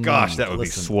we need. Gosh, that would be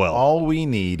swell. All we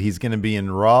need. He's going to be in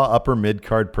Raw upper mid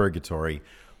card purgatory.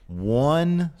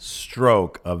 One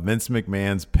stroke of Vince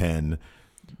McMahon's pen.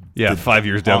 Yeah, 5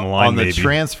 years down the line, on the maybe.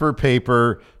 transfer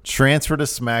paper, transfer to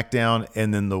SmackDown,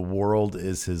 and then the world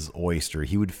is his oyster.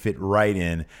 He would fit right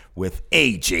in with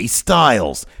AJ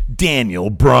Styles,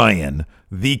 Daniel Bryan,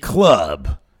 the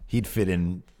Club. He'd fit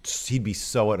in. He'd be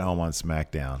so at home on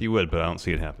SmackDown. He would, but I don't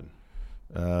see it happen.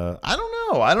 I don't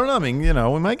know. I mean, you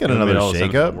know, we might get another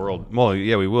shakeup. Well,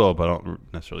 yeah, we will, but I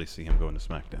don't necessarily see him going to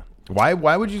SmackDown. Why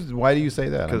do you say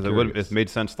that? Because it's made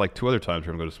sense like 2 other times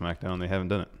for him to go to SmackDown, and they haven't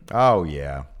done it. Oh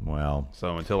yeah, well.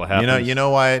 So until it happens, you know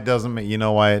why it doesn't. You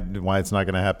know why it's not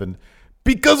going to happen?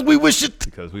 Because we wish it.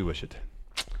 Because we wish it.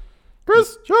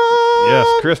 Christian. Yes,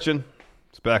 Christian.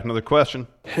 It's back. Another question.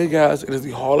 Hey guys, it is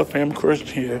the Hall of Fame Christian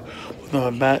here with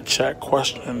another Matt Chat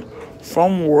question.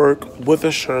 From work with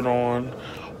a shirt on,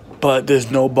 but there's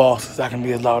no bosses. I can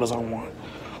be as loud as I want.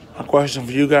 My question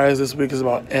for you guys this week is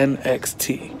about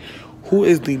NXT. Who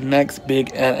is the next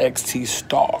big NXT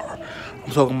star?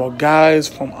 I'm talking about guys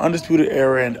from Undisputed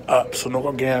Era and up, so no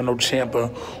Gargano, no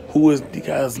Ciampa. Who is the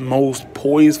guys most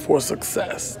poised for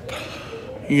success?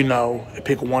 You know,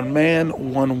 pick one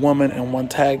man, one woman, and one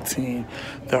tag team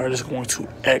that are just going to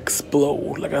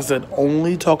explode. Like I said,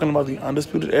 only talking about the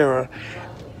Undisputed Era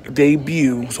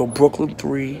debut, so Brooklyn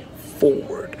 3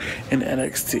 forward in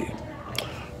NXT.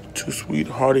 Too Sweet,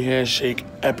 Hardy Handshake,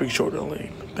 Epic Shoulder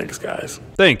Lean. Thanks, guys.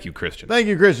 Thank you, Christian. Thank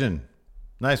you, Christian.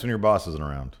 Nice when your boss isn't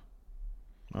around.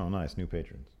 Oh, nice. New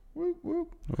patrons. Whoop,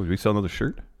 whoop. Oh, did we sell another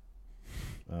shirt?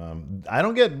 I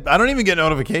don't even get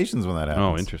notifications when that happens.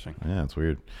 Oh, interesting. Yeah, it's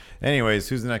weird. Anyways,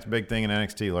 who's the next big thing in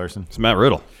NXT, Larson? It's Matt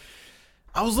Riddle.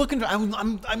 I was looking.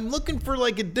 I'm looking for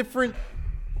like a different.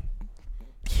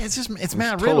 Yeah, it's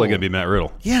Matt Riddle. Totally gonna be Matt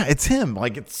Riddle. Yeah, it's him.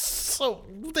 Like it's so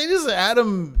they just had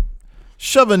him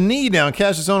shove a knee down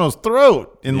Cassius Ohno's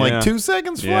throat in like 2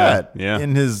 seconds flat. Yeah.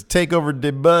 In his takeover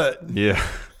debut. Yeah.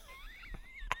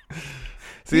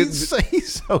 See,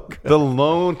 he's so good. The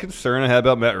lone concern I had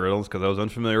about Matt Riddle, because I was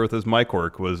unfamiliar with his mic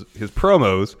work, was his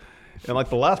promos. And like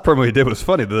the last promo he did was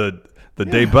funny, the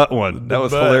debut one. That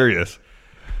was hilarious.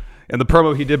 And the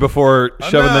promo he did before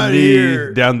shoving the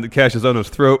knee down Cassius Ohno's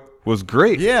throat was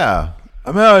great. Yeah.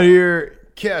 I'm out here.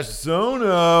 Cassius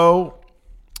Ohno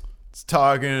is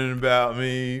talking about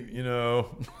me, you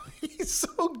know. He's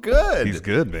so good. He's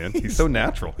good, man. He's so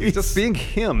natural. He's just being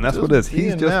him. That's what it is.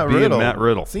 He's just Matt being Riddle. Matt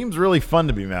Riddle. Seems really fun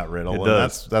to be Matt Riddle. It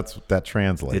does. That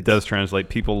translates. It does translate.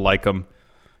 People like him.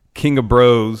 King of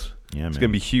Bros. Yeah, it's man. going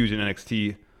to be huge in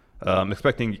NXT. I'm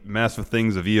expecting massive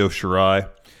things of Io Shirai.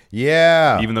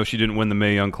 Yeah. Even though she didn't win the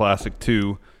Mae Young Classic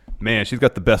 2, man, she's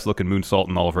got the best looking moonsault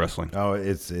in all of wrestling. Oh,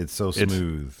 it's so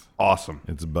smooth. It's awesome.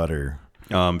 It's butter.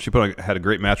 She had a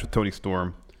great match with Toni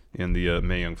Storm in the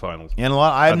Mae Young finals. And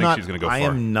I think she's going to go I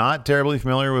far. am not terribly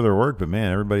familiar with her work, but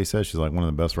man, everybody says she's like one of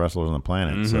the best wrestlers on the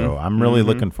planet. So I'm really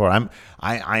looking for. I'm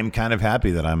kind of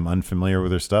happy that I'm unfamiliar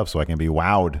with her stuff, so I can be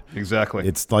wowed. Exactly.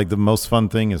 It's like the most fun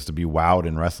thing is to be wowed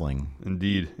in wrestling.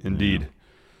 Indeed.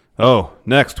 Oh,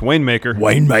 next, Wayne-Maker.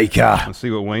 Wayne-Maker. Let's see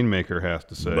what Wayne-Maker has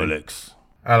to say. Bullocks.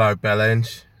 Hello,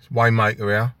 Bellends. It's Wayne-Maker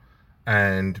here.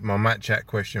 And my Matt Chat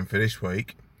question for this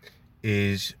week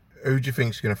is, who do you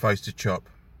think is going to face the chop?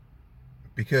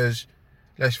 Because,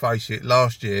 let's face it,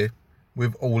 last year,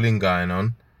 with All In going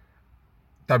on,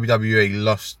 WWE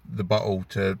lost the bottle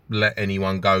to let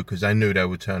anyone go because they knew they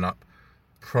would turn up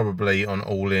probably on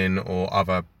All In or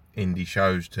other indie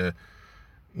shows to,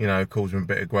 cause them a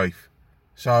bit of grief.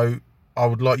 So, I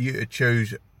would like you to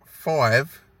choose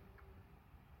 5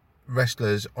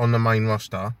 wrestlers on the main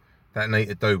roster that need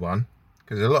to do one.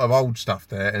 Because there's a lot of old stuff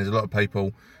there and there's a lot of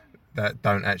people that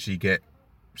don't actually get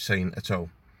seen at all.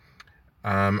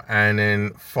 And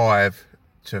then 5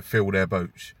 to fill their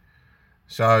boots.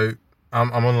 So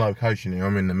I'm on location here.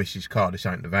 I'm in the missus' car. This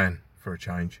ain't the van for a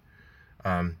change.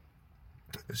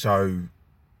 So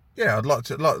yeah, I'd like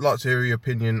to hear your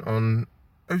opinion on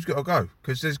who's got to go,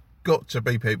 because there's got to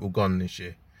be people gone this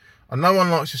year. And no one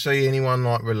likes to see anyone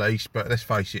like released, but let's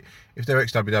face it, if they're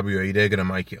ex-WWE, they're going to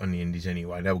make it on the indies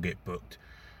anyway. They'll get booked.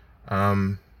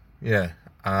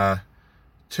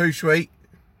 Too Sweet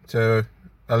to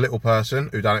a little person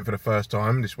who done it for the first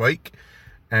time this week,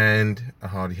 and a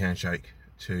Hardy Handshake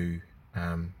to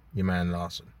your man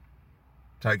Larson.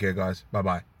 Take care, guys.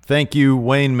 Bye-bye. Thank you,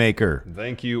 Wayne-Maker.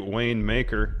 Thank you,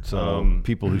 Wayne-Maker. So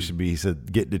people who should be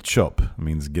said get the chop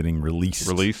means getting released.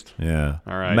 Released? Yeah.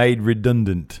 All right. Made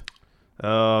redundant.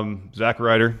 Zack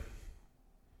Ryder.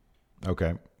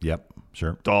 Okay. Yep.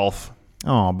 Sure. Dolph.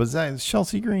 Oh, but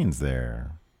Chelsea Green's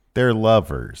there. They're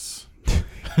lovers.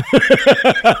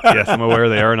 Yes, I'm aware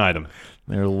they are an item.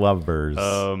 They're lovers.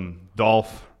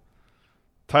 Dolph.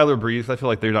 Tyler Breeze. I feel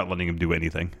like they're not letting him do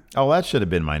anything. Oh, that should have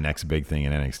been my next big thing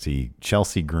in NXT.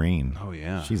 Chelsea Green. Oh,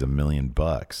 yeah. She's $1 million.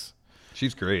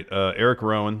 She's great. Eric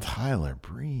Rowan. Tyler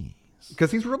Breeze.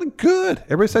 Because he's really good.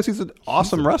 Everybody says he's an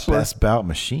awesome wrestler. Best bout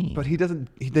machine. But he doesn't.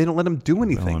 They don't let him do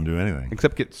anything. They don't let him do anything.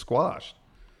 Except get squashed.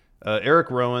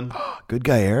 Eric Rowan. Good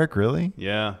guy, Eric, really?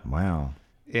 Yeah. Wow.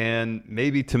 And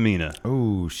maybe Tamina.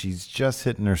 Oh, she's just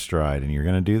hitting her stride, and you're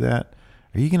going to do that?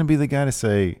 Are you going to be the guy to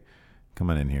say, come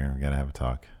on in here, we got to have a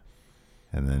talk?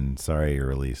 And then, sorry, you're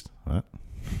released. What?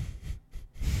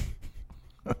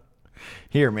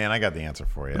 Here, man, I got the answer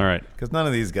for you. All right. Because none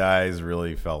of these guys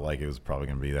really felt like it was probably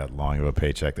going to be that long of a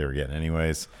paycheck they were getting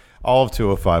anyways. All of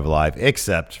 205 Live,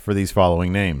 except for these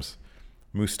following names.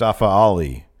 Mustafa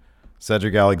Ali,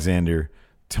 Cedric Alexander,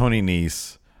 Tony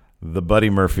Nese, the Buddy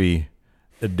Murphy,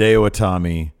 Hideo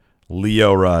Itami,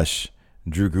 Leo Rush,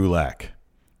 Drew Gulak.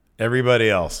 Everybody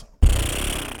else,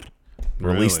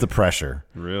 release the pressure.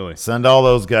 Really? Send all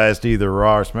those guys to either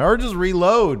Raw or SmackDown, or just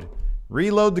reload.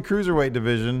 Reload the Cruiserweight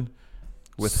division.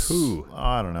 With who?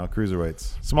 I don't know.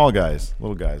 Cruiserweights. Small guys.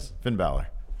 Little guys. Finn Balor.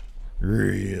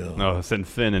 Real. No, send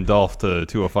Finn and Dolph to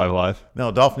 205 Live.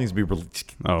 No, Dolph needs to be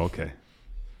released. Oh, okay.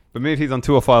 But maybe if he's on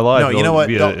 205 Live, No, you know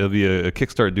what? It'll be a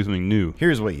kickstart to do something new.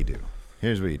 Here's what you do.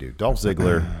 Dolph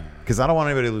Ziggler, because I don't want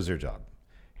anybody to lose their job.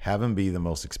 have him be the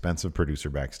most expensive producer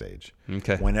backstage.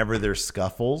 Okay. Whenever there's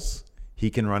scuffles,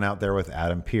 he can run out there with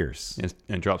Adam Pearce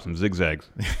and drop some zigzags.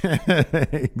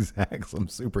 Exact, some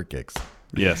super kicks.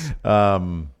 Yes.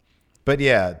 But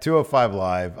yeah, 205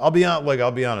 Live. I'll be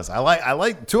honest. I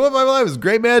like 205 Live is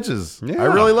great matches. Yeah. I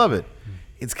really love it.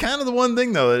 It's kind of the one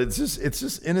thing though that it's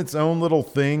just in its own little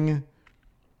thing.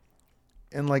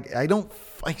 And like I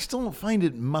still don't find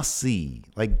it must see.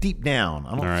 Like deep down,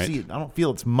 I don't see it. I don't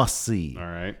feel it's must see. All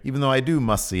right. Even though I do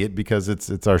must see it because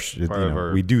it's our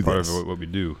we do part this. of what we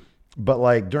do. But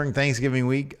like during Thanksgiving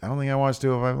week, I don't think I watched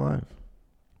 205 Live.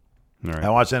 All right. I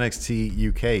watched NXT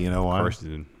UK. You know why? Of course you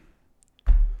did.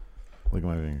 Look at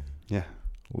my finger. Yeah.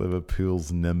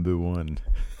 Liverpool's number one.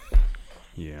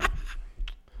 Yeah.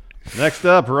 Next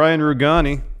up, Ryan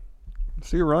Rugani. Let's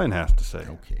see what Ryan has to say.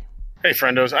 Okay. Hey,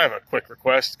 friendos, I have a quick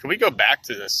request. Can we go back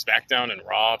to the SmackDown and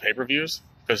Raw pay-per-views?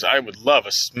 Because I would love a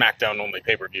SmackDown-only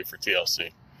pay-per-view for TLC.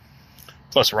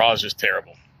 Plus, Raw is just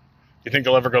terrible. Do you think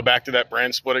they'll ever go back to that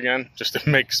brand split again, just to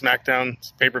make SmackDown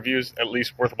pay-per-views at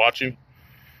least worth watching?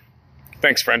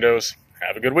 Thanks, friendos.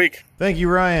 Have a good week. Thank you,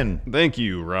 Ryan. Thank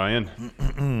you,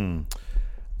 Ryan.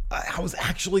 I was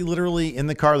actually literally in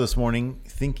the car this morning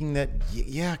thinking that,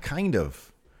 yeah, kind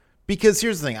of. Because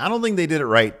here's the thing. I don't think they did it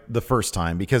right the first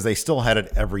time because they still had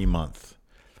it every month.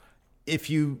 If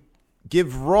you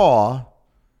give Raw...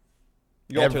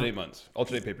 You alternate months.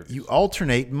 Alternate pay-per-views. You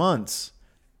alternate months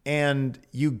and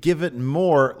you give it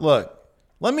more... Look,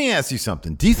 let me ask you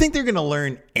something. Do you think they're going to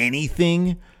learn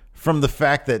anything from the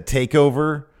fact that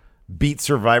TakeOver beat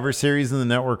Survivor Series in the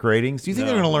network ratings? Do you think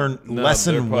they're going to learn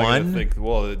lesson one? Think,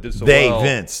 well, it did so well.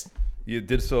 Vince. You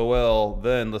did so well,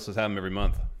 then let's just have them every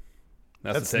month.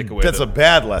 That's the takeaway. That's a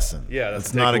bad lesson. Yeah,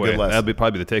 that's not a good lesson. That'd be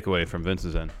probably the takeaway from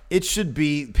Vince's end. It should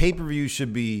be, pay-per-view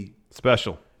should be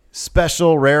special,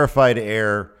 rarefied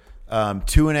air,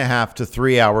 2.5 to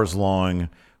 3 hours long,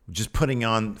 just putting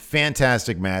on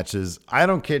fantastic matches. I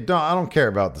don't care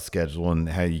about the schedule and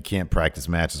how you can't practice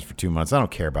matches for 2 months. I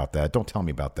don't care about that. Don't tell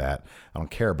me about that. I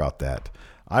don't care about that.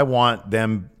 I want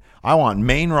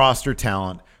main roster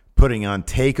talent putting on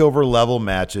TakeOver level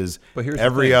matches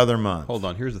every other month. Hold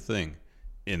on. Here's the thing.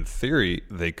 In theory,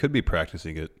 they could be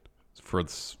practicing it for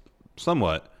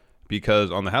somewhat because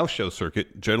on the house show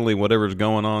circuit, generally whatever's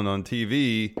going on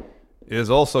TV is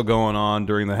also going on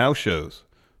during the house shows,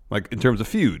 like in terms of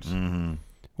feuds. Mm-hmm.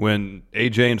 When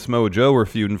AJ and Samoa Joe were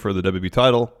feuding for the WWE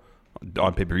title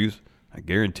on pay-per-views, I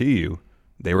guarantee you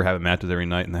they were having matches every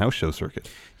night in the house show circuit.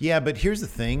 Yeah, but here's the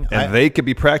thing. And they could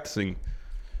be practicing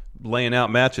laying out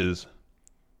matches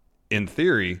in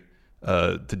theory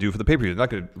to do for the pay-per-view. They're not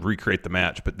going to recreate the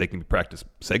match, but they can practice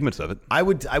segments of it. I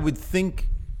would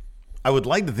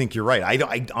like to think you're right.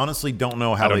 I honestly don't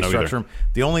know how they structure them.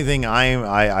 The only thing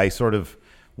I sort of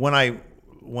when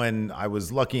I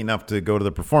was lucky enough to go to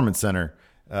the Performance Center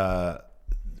to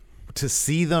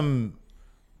see them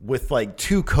with like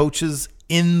two coaches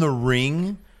in the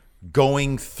ring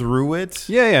going through it.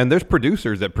 Yeah, and there's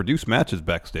producers that produce matches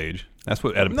backstage. That's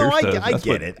what Adam Pearce does. I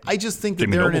get it. I just think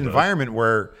that they're in an environment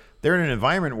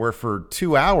where for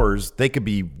 2 hours they could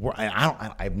be.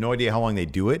 I have no idea how long they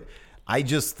do it. I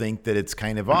just think that it's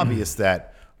kind of obvious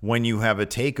that when you have a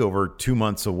takeover 2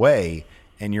 months away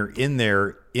and you're in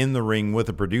there in the ring with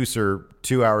a producer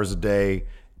 2 hours a day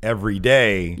every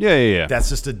day, yeah, that's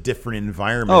just a different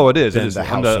environment. Oh, it is.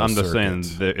 I'm just saying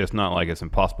that it's not like it's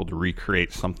impossible to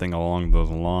recreate something along those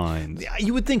lines. Yeah,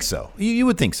 you would think so. You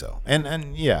would think so,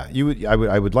 and yeah, you would.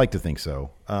 I would like to think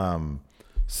so.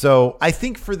 So I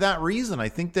think for that reason, I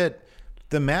think that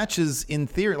the matches in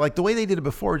theory, like the way they did it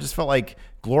before, just felt like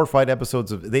glorified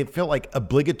episodes of. They felt like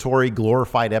obligatory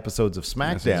glorified episodes of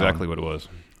SmackDown. That's exactly what it was.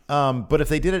 But if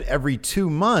they did it every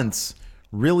 2 months,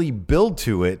 really build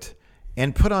to it.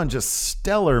 And put on just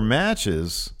stellar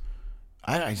matches,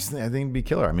 I think it'd be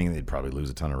killer. I mean, they'd probably lose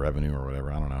a ton of revenue or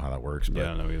whatever. I don't know how that works. But,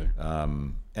 yeah, I don't know either.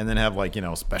 And then have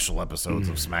special episodes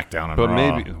of SmackDown and but Raw.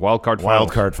 Maybe wild card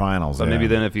finals. But maybe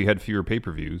then if you had fewer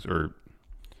pay-per-views or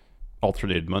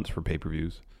alternated months for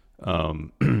pay-per-views,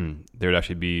 there'd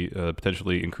actually be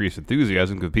potentially increased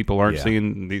enthusiasm because people aren't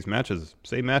seeing these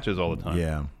same matches all the time.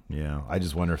 Yeah. I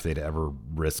just wonder if they'd ever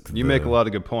risk. You make a lot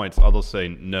of good points. I'll just say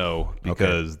no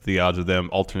because the odds of them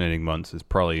alternating months is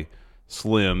probably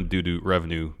slim due to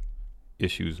revenue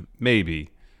issues, maybe.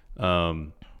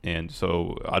 And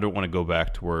so I don't want to go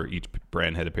back to where each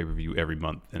brand had a pay-per-view every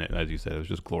month, and as you said, it was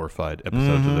just glorified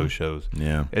episodes of those shows.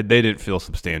 Yeah, they didn't feel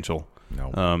substantial.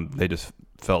 No, they just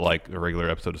felt like a regular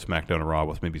episode of SmackDown and Raw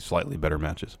with maybe slightly better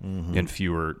matches and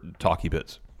fewer talky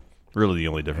bits. Really the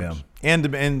only difference. Yeah.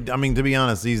 And I mean, to be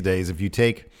honest, these days,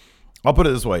 I'll put it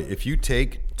this way, if you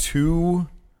take 2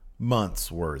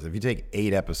 months worth, if you take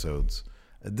 8 episodes,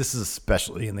 this is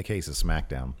especially in the case of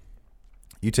SmackDown.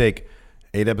 You take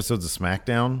 8 episodes of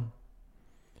SmackDown,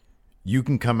 you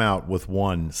can come out with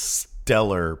one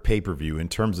stellar pay-per-view in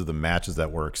terms of the matches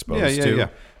that we're exposed to. Yeah.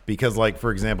 Because, like,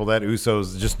 for example, that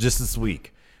Usos, just this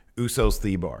week, Usos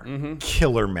Thebar,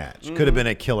 killer match. Could have been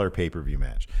a killer pay-per-view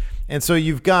match. And so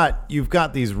you've got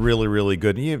these really, really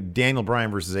good. You have Daniel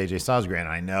Bryan versus AJ Styles. Granted,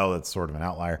 I know that's sort of an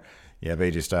outlier. You have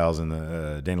AJ Styles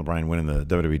and Daniel Bryan winning the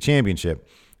WWE Championship.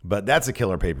 But that's a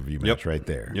killer pay-per-view match right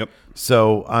there. Yep.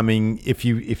 So, I mean, if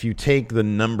you take the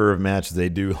number of matches they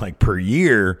do like per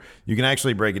year, you can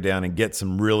actually break it down and get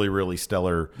some really, really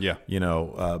stellar,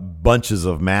 bunches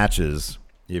of matches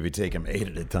if you take them 8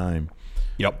 at a time.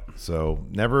 Yep. So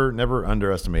never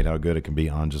underestimate how good it can be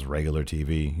on just regular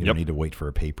TV. You don't need to wait for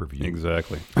a pay-per-view.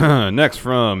 Exactly. Next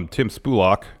from Tim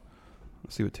Spulak.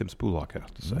 Let's see what Tim Spulak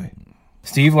has to say.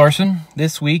 Steve Larson,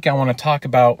 this week I want to talk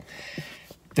about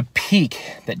the peak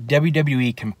that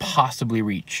WWE can possibly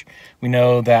reach. We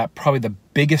know that probably the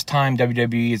biggest time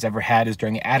WWE has ever had is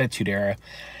during the Attitude Era.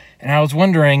 And I was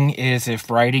wondering is if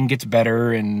writing gets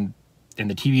better and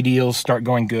the TV deals start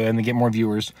going good and they get more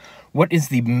viewers, what is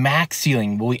the max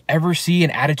ceiling? Will we ever see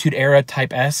an Attitude Era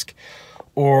type-esque?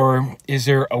 Or is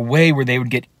there a way where they would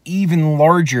get even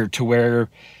larger to where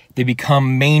they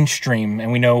become mainstream?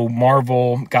 And we know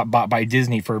Marvel got bought by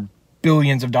Disney for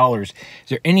billions of dollars. Is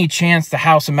there any chance the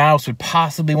House of Mouse would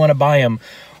possibly want to buy them?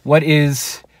 What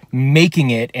is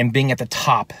making it and being at the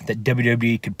top that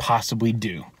WWE could possibly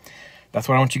do? That's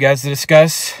what I want you guys to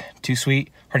discuss. Too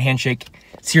sweet. Hard handshake.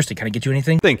 Seriously, can I get you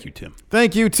anything? Thank you, Tim.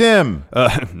 Thank you, Tim.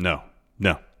 No.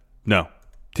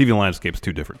 TV landscape's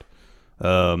too different.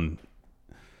 It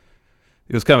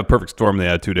was kind of a perfect storm in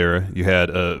the Attitude Era. You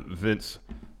had Vince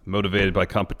motivated by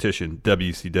competition,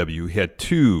 WCW. You had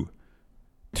two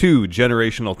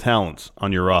generational talents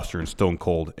on your roster in Stone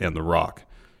Cold and The Rock.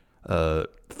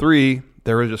 3,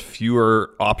 there were just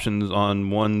fewer options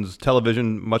on one's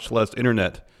television, much less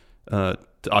internet, to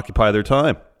occupy their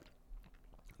time.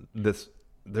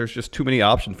 There's just too many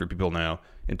options for people now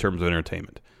in terms of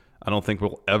entertainment. I don't think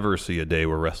we'll ever see a day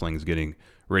where wrestling is getting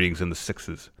ratings in the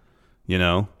 6s.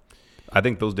 I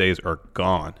think those days are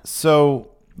gone. So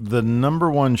the number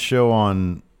one show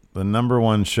on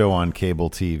cable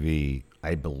TV,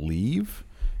 I believe,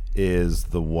 is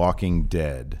The Walking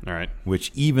Dead. All right.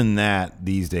 Which even that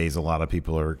these days, a lot of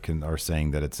people are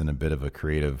saying that it's in a bit of a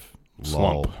creative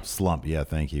slump. Yeah,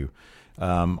 thank you.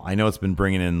 I know it's been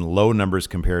bringing in low numbers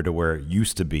compared to where it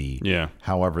used to be. Yeah.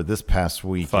 However, this past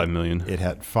week, 5 million. It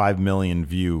had 5 million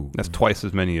view. That's twice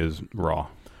as many as Raw.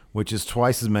 Which is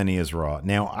twice as many as Raw.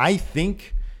 Now, I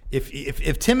think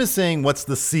if Tim is saying what's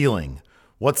the ceiling,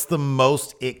 what's the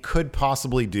most it could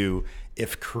possibly do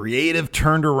if creative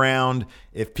turned around,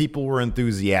 if people were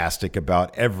enthusiastic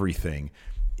about everything,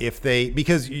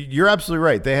 because you're absolutely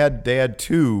right. They had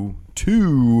two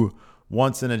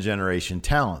once in a generation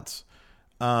talents.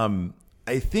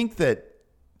 I think that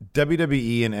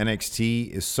WWE and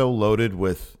NXT is so loaded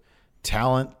with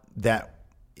talent that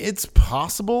it's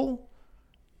possible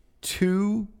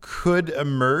 2 could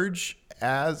emerge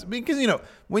because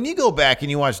when you go back and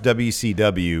you watch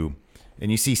WCW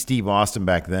and you see Steve Austin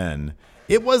back then,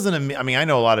 it wasn't I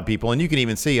know a lot of people, and you can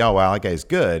even see, oh wow, that guy's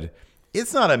good.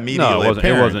 It's not immediately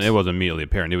apparent. It wasn't immediately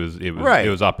apparent. It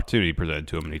was opportunity presented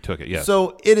to him, and he took it. Yes.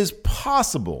 So it is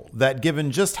possible that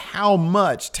given just how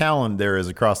much talent there is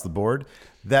across the board,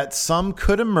 that some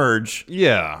could emerge.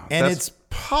 Yeah, and it's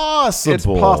possible. It's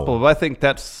possible, but I think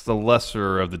that's the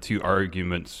lesser of the two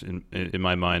arguments in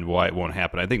my mind why it won't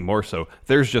happen. I think more so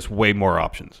there's just way more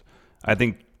options. I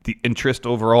think the interest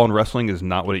overall in wrestling is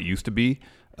not what it used to be.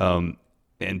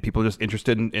 And people are just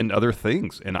interested in other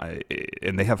things, and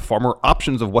they have far more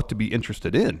options of what to be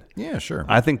interested in. Yeah, sure.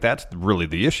 I think that's really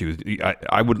the issue.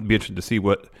 I would be interested to see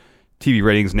what TV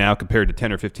ratings now compared to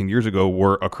 10 or 15 years ago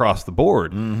were across the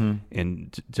board,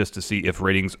 and just to see if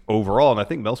ratings overall, and I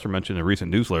think Meltzer mentioned in a recent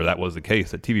newsletter that was the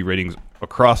case, that TV ratings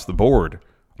across the board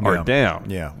are down.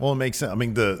 Yeah, well, it makes sense. I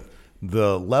mean, the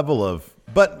level of,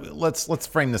 but let's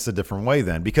frame this a different way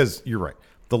then, because you're right.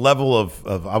 The level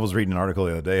of I was reading an article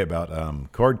the other day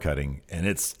about cord cutting, and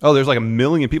it's there's like 1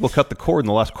 million people cut the cord in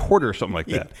the last quarter or something like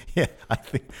that. Yeah, I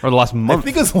think, or the last month. I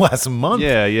think it was the last month.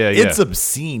 Yeah. It's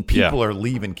obscene. People are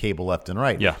leaving cable left and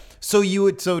right. Yeah. So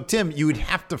Tim, you would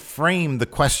have to frame the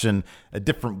question a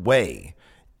different way.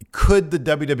 Could the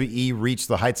WWE reach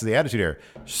the heights of the Attitude Era?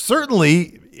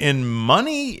 Certainly, in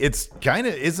money, it's kind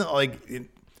of isn't like.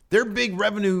 Their big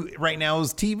revenue right now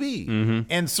is TV,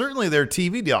 and certainly their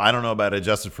TV deal. I don't know about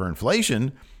adjusted for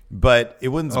inflation, but it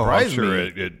wouldn't surprise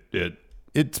me. It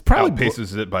It's probably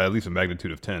outpaces it by at least a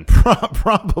magnitude of 10.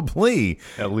 Probably.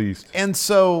 At least. And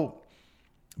so,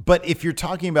 but if you're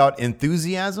talking about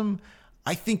enthusiasm,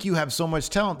 I think you have so much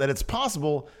talent that it's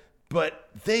possible, but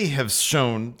they have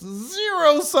shown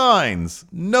no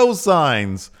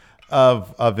signs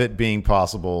of it being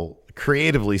possible,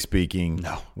 creatively speaking,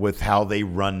 with how they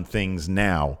run things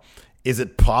now. Is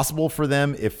it possible for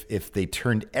them if they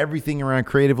turned everything around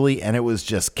creatively and it was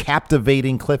just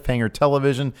captivating cliffhanger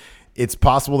television? It's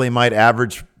possible they might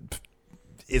average.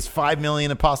 Is 5 million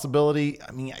a possibility?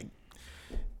 I mean,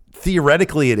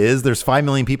 theoretically it is. There's 5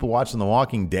 million people watching The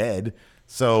Walking Dead.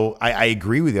 So I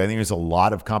agree with you. I think there's a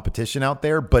lot of competition out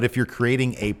there. But if you're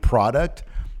creating a product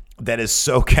that is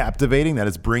so captivating that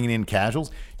it's bringing in casuals,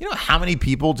 you know how many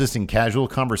people just in casual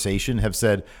conversation have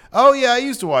said, oh, yeah, I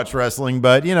used to watch wrestling,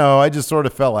 but, I just sort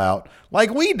of fell out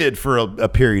like we did for a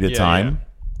period of time. Yeah.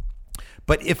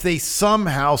 But if they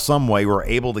somehow, some way were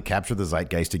able to capture the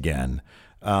zeitgeist again,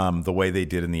 the way they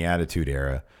did in the Attitude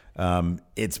Era,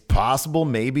 it's possible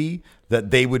maybe that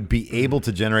they would be able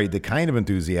to generate the kind of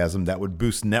enthusiasm that would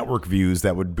boost network views,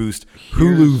 that would boost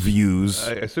Hulu views.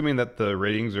 Assuming that the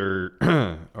ratings are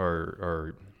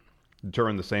are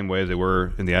determined the same way as they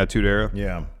were in the Attitude Era.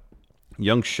 Yeah.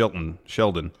 Young Sheldon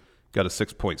got a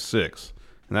 6.6,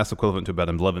 and that's equivalent to about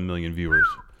 11 million viewers.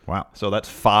 Wow. So that's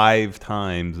 5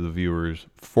 times the viewers,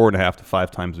 4.5 to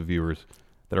 5 times the viewers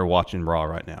that are watching Raw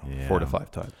right now. Yeah. 4 to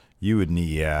 5 times. You would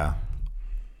need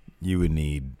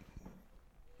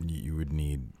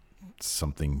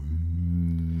something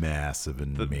massive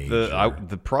and major.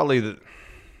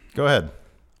 Go ahead.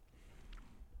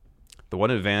 The one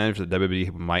advantage that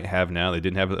WWE might have now, they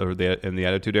didn't have it in the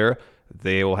Attitude Era,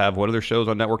 they will have one of their shows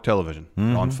on network television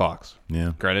on Fox.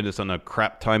 Yeah. Granted, it's on a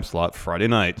crap time slot, Friday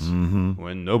nights,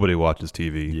 when nobody watches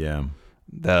TV.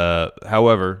 Yeah.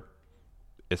 However,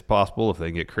 it's possible if they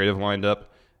can get creative lined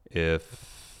up,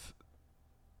 if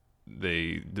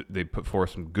they put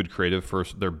forth some good creative for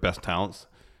their best talents,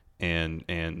 and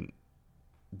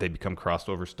they become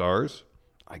crossover stars.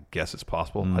 I guess it's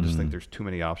possible. I just think there's too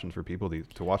many options for people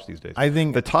to watch these days. I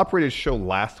think the top-rated show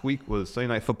last week was Sunday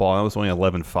Night Football, and that was only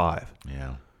 11.5.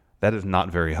 Yeah, that is not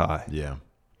very high. Yeah.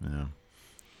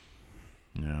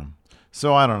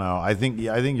 So I don't know. I think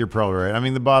you're probably right. I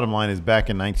mean, the bottom line is back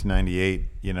in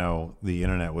 1998, the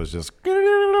internet was just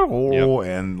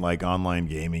and like online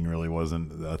gaming really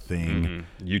wasn't a thing.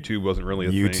 YouTube wasn't really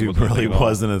a thing. YouTube really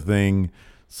wasn't a thing.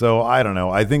 So I don't know.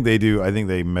 I think they do. I think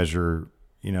they measure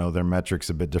their metrics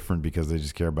a bit different because they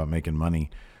just care about making money.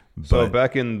 So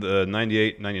back in the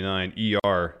 98, 99,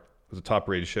 ER was a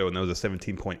top-rated show, and that was a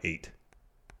 17.8.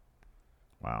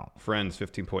 Wow. Friends,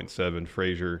 15.7.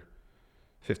 Frasier,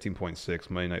 15.6.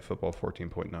 Monday Night Football,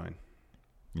 14.9.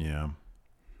 Yeah.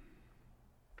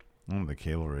 I don't know what the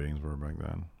cable ratings were back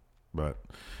then. But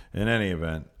in any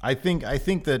event, I think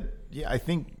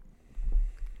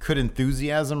could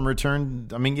enthusiasm return?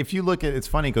 I mean, if you look at, it's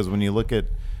funny because when you look at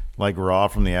like Raw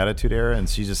from the Attitude Era and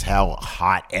see just how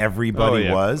hot everybody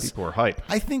was. People were hype.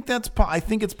 I think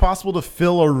it's possible to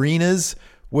fill arenas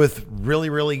with really,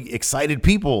 really excited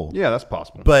people. Yeah, that's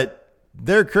possible. But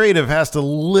their creative has to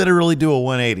literally do a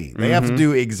 180. They have to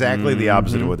do exactly the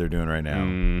opposite of what they're doing right now.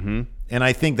 And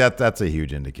I think that's a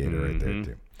huge indicator right there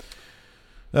too.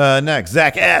 Next,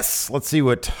 Zach S. Let's see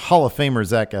what Hall of Famer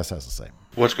Zach S. has to say.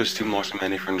 What's good, Steve Larson?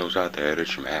 Many friend those out there.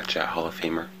 It's your Matt Chat Hall of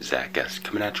Famer, Zach S.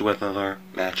 Coming at you with another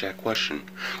Matt Chat question.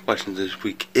 Question this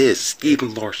week is,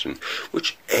 Stephen Larson,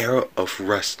 which era of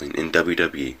wrestling in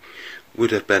WWE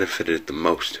would have benefited the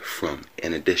most from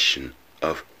an addition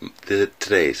of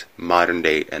today's modern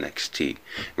day NXT?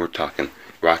 We're talking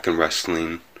Rock and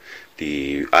Wrestling,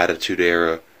 the Attitude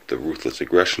Era, the Ruthless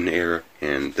Aggression Era,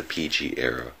 and the PG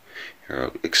Era,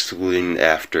 excluding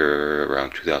after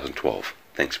around 2012.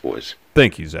 Thanks, boys.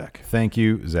 Thank you, Zach. Thank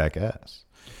you, Zach S.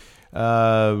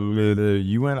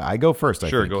 You went. I go first.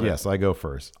 Sure, go ahead. Yes, I go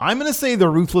first. I'm going to say the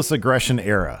Ruthless Aggression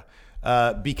Era,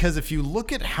 because if you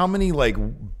look at how many like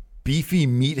beefy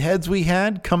meatheads we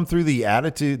had come through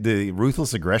the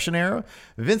Ruthless Aggression Era,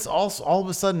 Vince all of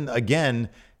a sudden again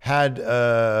had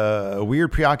a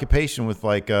weird preoccupation with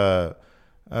like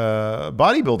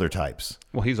bodybuilder types.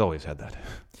 Well, he's always had that.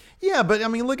 Yeah, but I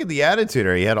mean, look at the Attitude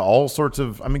Era. He had all sorts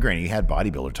of. I mean, granted, he had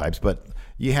bodybuilder types, but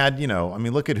you had, I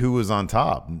mean, look at who was on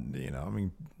top. I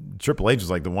mean, Triple H was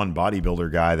like the one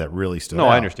bodybuilder guy that really stood out. No,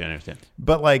 I understand.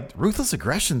 But like Ruthless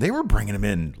Aggression, they were bringing him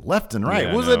in left and right.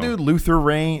 What was that dude? Luther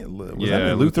Reigns.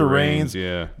 Luther Reigns.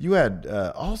 Yeah. You had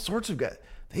all sorts of guys.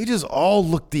 They just all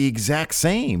look the exact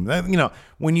same.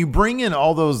 When you bring in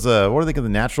all those, what do they call the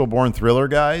natural born thriller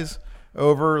guys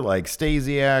over, like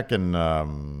Stasiak and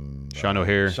Sean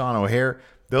O'Haire.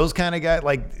 those kind of guys.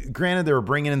 Like, granted, they were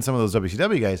bringing in some of those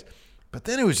WCW guys, but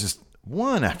then it was just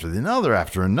one after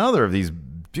another of these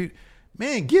dude.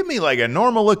 Man, give me like a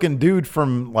normal looking dude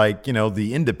from like,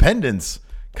 the independents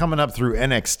coming up through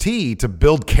NXT to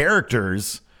build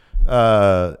characters.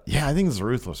 I think it's a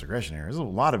Ruthless Aggression era. There's a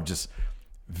lot of just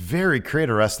very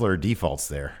creative wrestler defaults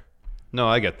there. No,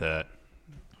 I get that.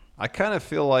 I kind of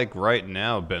feel like right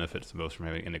now benefits the most from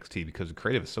having NXT because the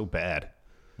creative is so bad.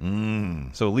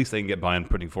 So at least they can get by and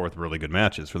putting forth really good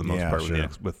matches for the most part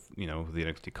with the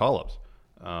NXT call-ups.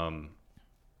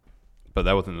 But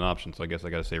that wasn't an option, so I guess I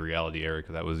got to say Reality era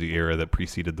because that was the era that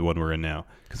preceded the one we're in now.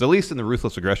 Because at least in the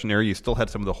Ruthless Aggression era, you still had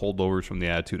some of the holdovers from the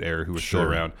Attitude era who were still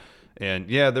around. And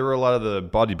there were a lot of the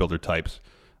bodybuilder types,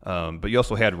 but you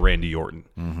also had Randy Orton.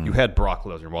 You had Brock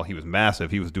Lesnar. While he was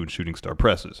massive, he was doing shooting star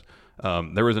presses.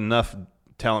 There was enough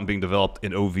talent being developed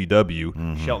in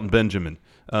OVW. Shelton Benjamin,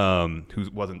 who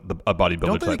wasn't a bodybuilder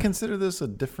Don't they type. consider this a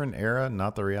different era,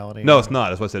 not the Reality No, era? it's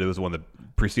not. That's why I said it was the one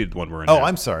that preceded the one we're in Oh, now.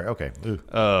 I'm sorry. Okay.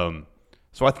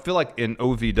 So I feel like in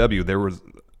OVW, there was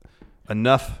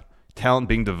enough talent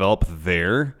being developed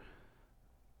there.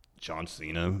 John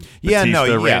Cena,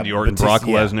 Batista, Randy Orton, Brock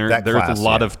Lesnar. There's a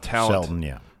lot of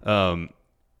talent. Shelton,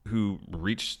 who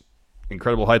reached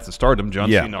incredible heights of stardom. John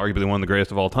Cena, arguably one of the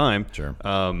greatest of all time. Sure.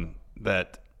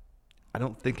 That I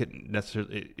don't think it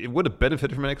necessarily it would have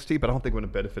benefited from NXT, but I don't think it would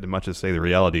have benefited much as say the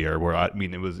Reality era, where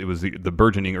it was the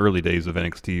burgeoning early days of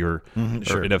NXT or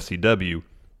NFCW.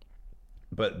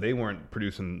 But they weren't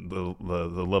producing the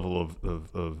level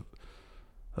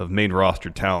of main roster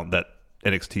talent that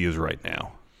NXT is right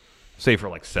now. Say for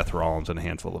like Seth Rollins and a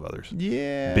handful of others.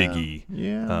 Yeah. Big E.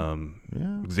 Yeah.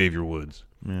 Xavier Woods.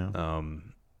 Yeah.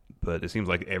 But it seems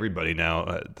like everybody now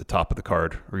at the top of the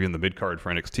card or even the mid card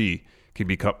for NXT can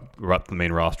become up the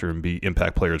main roster and be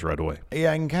impact players right away.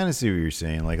 Yeah, I can kind of see what you're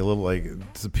saying. Like a little like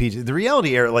it's a PG. The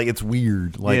Reality era, like it's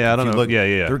weird. Like I don't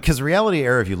know. Because Reality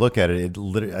era, if you look at it, it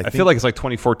literally. I feel like it's like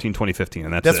 2014, 2015,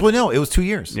 and that's it. What. No, it was 2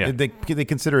 years. Yeah. They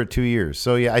consider it 2 years.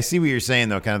 So yeah, I see what you're saying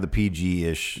though. Kind of the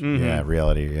PG-ish. Yeah,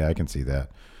 Reality. Yeah, I can see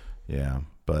that. Yeah,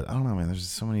 but I don't know, man. There's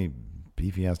just so many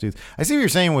beefy ass dudes. I see what you're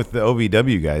saying with the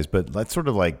OVW guys, but that's sort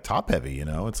of like top heavy,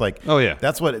 It's like,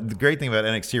 that's what the great thing about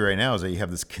NXT right now is that you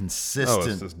have this consistent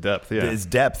it's this depth. Yeah, it's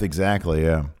depth exactly.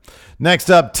 Yeah.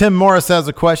 Next up, Tim Morris has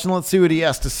a question. Let's see what he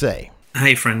has to say.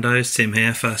 Hey friendos, Tim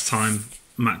here. First time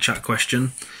Matt Chat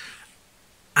question.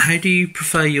 How do you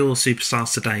prefer your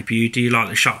superstars to debut? Do you like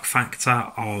the shock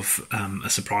factor of a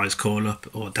surprise call up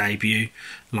or debut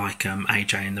like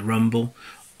AJ in the Rumble?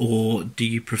 Or do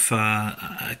you prefer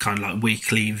kind of like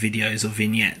weekly videos or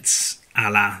vignettes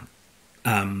a la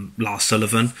Lars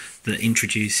Sullivan that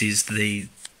introduces the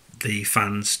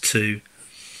fans to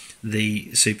the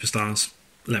superstars?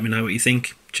 Let me know what you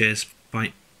think. Cheers.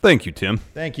 Bye. Thank you, Tim.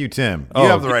 Thank you, Tim. You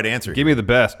have the right answer. Give me the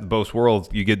best of both worlds.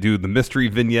 You get do the mystery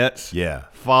vignettes,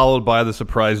 followed by the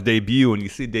surprise debut. And you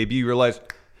see debut, you realize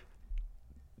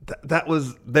that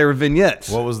was their vignettes.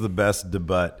 What was the best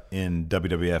debut in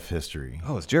WWF history?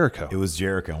 Oh, it's Jericho. It was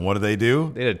Jericho. And what did they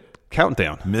do? They did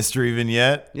countdown. Mystery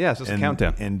vignette. Yeah, it's just a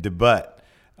countdown. And debut.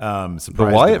 The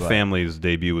Wyatt family's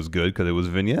debut was good because it was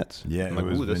vignettes. Yeah, I'm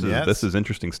like, this is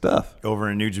interesting stuff. Over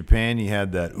in New Japan, you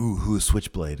had that, who's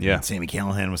Switchblade? Yeah. And Sami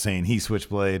Callihan was saying he's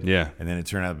Switchblade. Yeah. And then it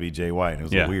turned out to be Jay White. And it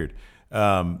was a little weird.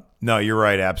 No, you're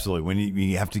right, absolutely. When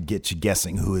you have to get you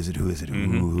guessing who is it, who is it,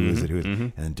 who is it,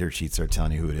 and then dirt sheets start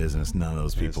telling you who it is, and it's none of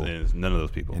those people. It's none of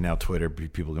those people. And now Twitter,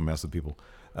 people can mess with people.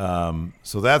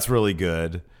 So that's really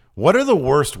good. What are the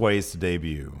worst ways to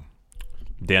debut?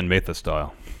 Dan Matha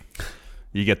style.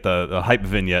 You get the hype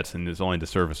vignettes, and it's only to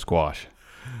serve a squash.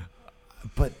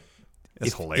 But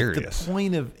it's hilarious. If the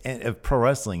point of pro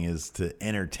wrestling is to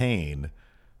entertain,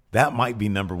 that might be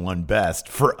number one best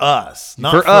for us,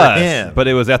 not for him. But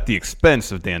it was at the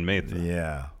expense of Dan Matha.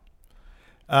 Yeah.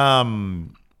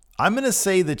 I'm going to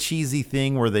say the cheesy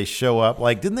thing where they show up.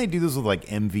 Like, didn't they do this with, like,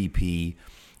 MVP?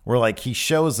 Where, like, he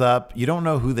shows up. You don't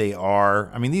know who they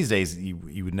are. I mean, these days,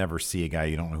 you would never see a guy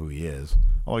you don't know who he is.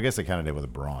 Well, I guess they kind of did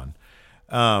with Braun.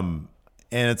 And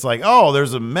it's like, oh,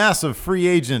 there's a massive free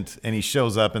agent. And he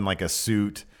shows up in, like, a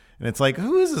suit. And it's like,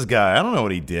 who is this guy? I don't know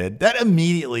what he did. That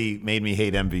immediately made me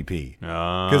hate MVP.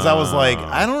 Because I was like,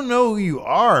 I don't know who you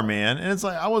are, man. And it's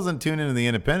like, I wasn't tuned into the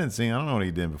independent scene. I don't know what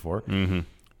he did before. Mm-hmm.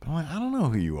 But I'm like, I don't know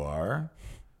who you are.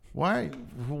 Why?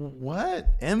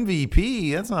 What?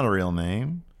 MVP? That's not a real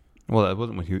name. Well, that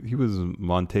wasn't what he was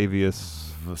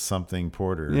Montavious something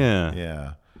Porter. Yeah.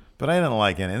 Yeah. But I didn't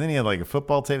like it. And then he had like a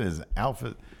football tape in his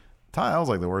outfit. Ty was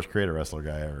like the worst creative wrestler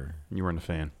guy ever. You weren't a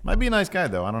fan. Might be a nice guy,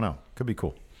 though. I don't know. Could be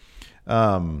cool.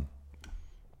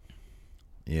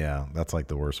 Yeah, that's like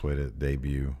the worst way to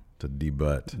debut. To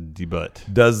debut.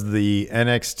 Does the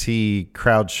NXT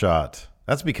crowd shot?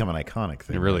 That's become an iconic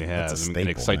thing. It really That's has. a It staple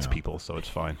excites now. people, so it's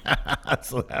fine.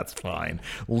 So that's fine.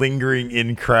 Lingering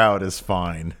in crowd is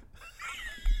fine.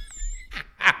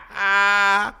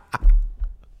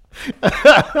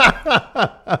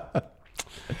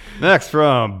 Next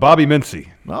from Bobby Mincy.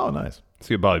 Oh, nice. Let's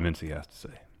see what Bobby Mincy has to say.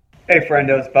 Hey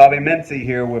friendos, Bobby Mincy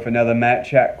here with another Matt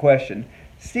Chat question.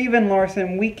 Steven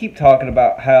Larson, we keep talking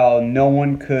about how no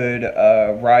one could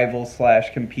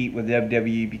rival/compete with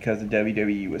WWE because the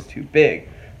WWE was too big.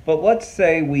 But let's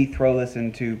say we throw this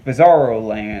into Bizarro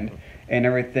land and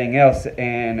everything else,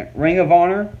 and Ring of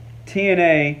Honor,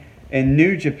 TNA, and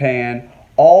New Japan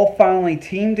all finally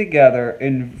team together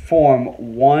and form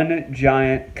one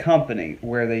giant company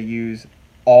where they use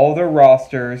all their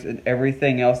rosters and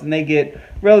everything else, and they get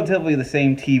relatively the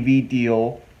same TV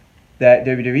deal that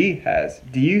WWE has.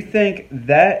 Do you think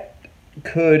that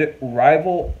could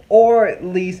rival or at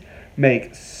least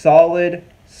make solid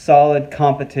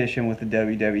competition with the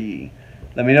WWE?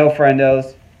 Let me know,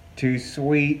 friendos. Too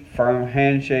sweet, firm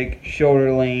handshake,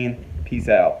 shoulder lean. Peace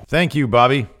out. Thank you,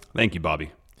 Bobby. Thank you,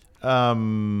 Bobby. I'll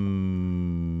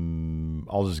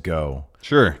just go.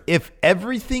 Sure. If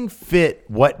everything fit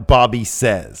what Bobby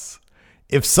says,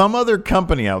 if some other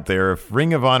company out there, if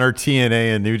Ring of Honor,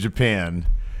 TNA, and New Japan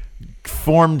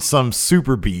formed some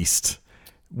super beast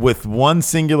with one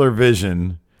singular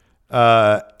vision,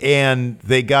 and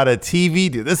they got a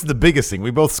TV deal. This is the biggest thing.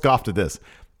 We both scoffed at this.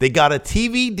 They got a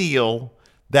TV deal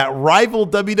that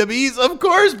rivaled WWE's, of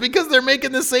course, because they're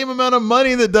making the same amount of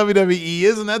money that WWE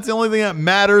is, and that's the only thing that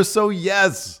matters. So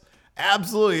yes,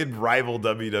 absolutely, it'd rival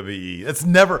WWE. It's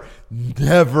never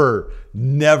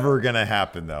gonna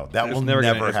happen, though. That will never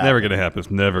happen. It's never gonna happen.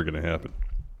 It's never gonna happen.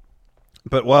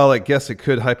 But while I guess it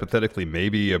could hypothetically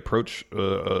maybe approach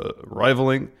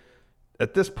rivaling,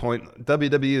 at this point,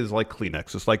 WWE is like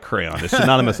Kleenex. It's like crayon. It's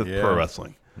synonymous with pro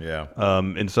wrestling. Yeah.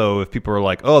 And so if people are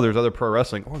like, oh, there's other pro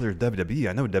wrestling. Oh, there's WWE.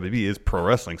 I know WWE is pro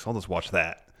wrestling, so I'll just watch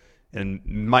that. And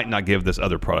might not give this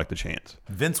other product a chance.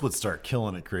 Vince would start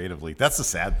killing it creatively. That's the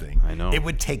sad thing. I know. It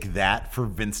would take that for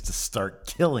Vince to start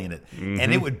killing it. Mm-hmm.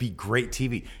 And it would be great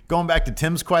TV. Going back to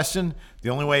Tim's question,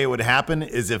 the only way it would happen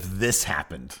is if this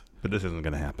happened. But this isn't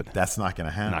going to happen. That's not going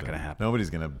to happen. Not going to happen. Nobody's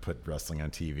going to put wrestling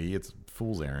on TV. It's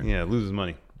fool's errand. Yeah, it loses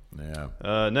money.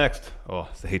 Yeah. Next. Oh,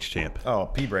 it's the H champ. Oh,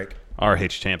 P-break. Our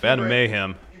H champ, Adam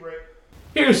Mayhem.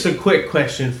 Here's a quick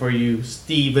question for you,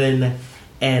 Steven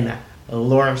and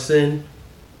Larson.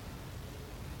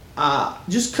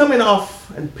 Just coming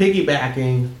off and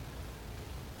piggybacking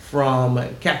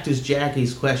from Cactus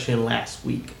Jackie's question last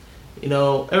week. You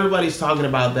know, everybody's talking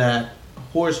about that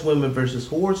horsewomen versus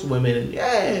horsewomen and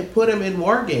yeah, put them in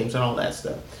war games and all that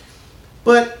stuff.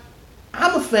 But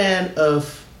I'm a fan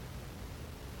of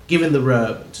giving the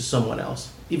rub to someone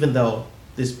else, even though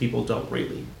these people don't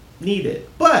really need it.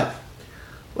 But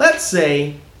let's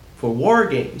say for war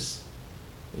games,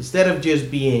 instead of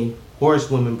just being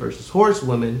horsewomen versus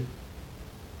horsewomen,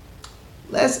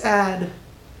 let's add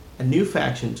a new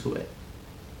faction to it.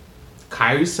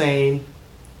 Kairi Sane,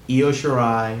 Io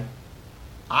Shirai,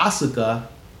 Asuka,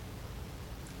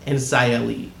 and Xia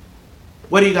Li.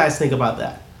 What do you guys think about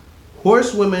that?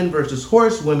 Horsewomen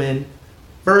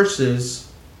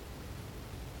versus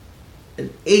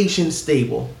an Asian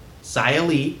stable. Xia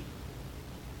Li,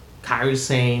 Kairi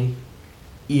Sane,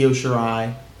 Io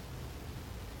Shirai,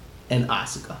 and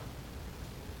Asuka.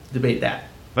 Debate that.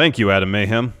 Thank you, Adam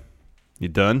Mayhem. You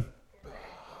done?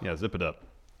 Yeah, zip it up.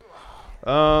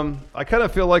 I kind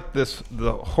of feel like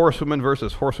the horsewoman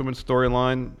versus horsewoman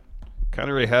storyline kind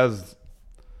of really has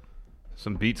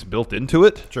some beats built into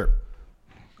it. Sure.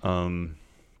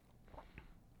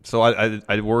 So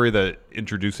I worry that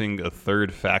introducing a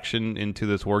third faction into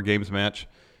this War Games match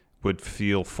would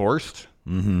feel forced.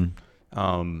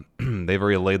 Mm-hmm. They've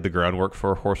already laid the groundwork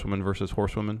for horsewoman versus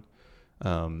horsewoman.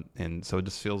 And so it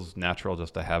just feels natural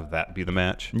just to have that be the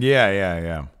match.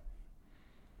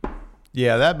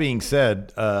 Yeah, that being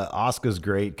said, Asuka's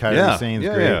great. Kairi Sane's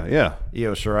great. Yeah.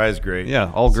 Io Shirai's great.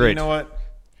 Yeah, all great. So you know what?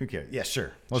 Who cares? Yeah,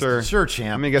 sure. Sure,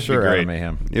 champ. I mean, I guess sure, it'd be Adam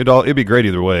great. Mayhem. It'd be great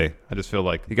either way. I just feel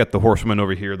like you got the horseman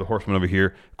over here, the horseman over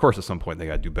here. Of course, at some point they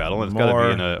got to do battle, and it's got to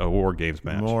be in a War Games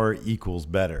match. More equals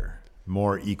better.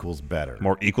 More equals better.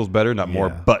 More equals better, not more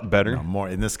but better. No, more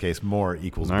in this case, more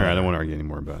equals all better. All right, I don't want to argue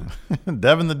anymore about it.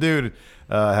 Devin the Dude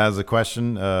has a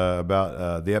question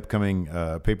about the upcoming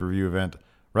pay-per-view event,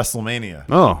 WrestleMania.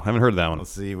 Oh, I haven't heard that one.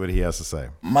 Let's see what he has to say.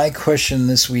 My question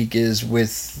this week is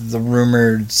with the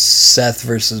rumored Seth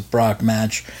versus Brock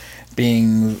match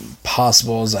being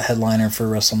possible as a headliner for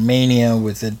WrestleMania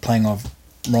with it playing off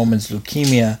Roman's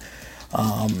leukemia.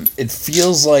 It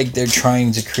feels like they're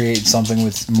trying to create something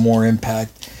with more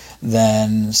impact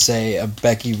than, say, a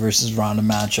Becky versus Ronda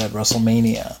match at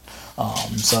WrestleMania.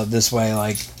 So this way,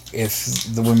 like, if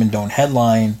the women don't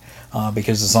headline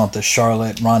because it's not the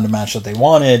Charlotte Ronda match that they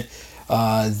wanted,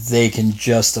 they can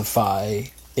justify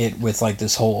it with like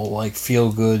this whole like feel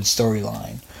good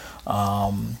storyline,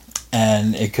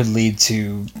 and it could lead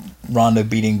to Ronda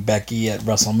beating Becky at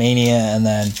WrestleMania, and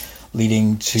then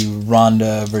leading to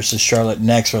Ronda versus Charlotte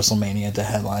next WrestleMania to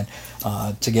headline,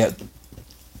 to get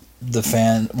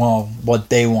the what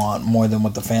they want more than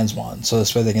what the fans want. So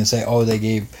this way they can say, oh, they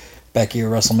gave Becky a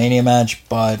WrestleMania match,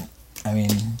 but I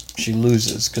mean, she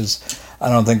loses, because I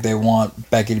don't think they want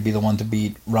Becky to be the one to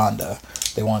beat Ronda.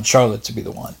 They want Charlotte to be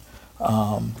the one.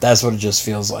 That's what it just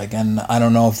feels like. And I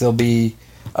don't know if there'll be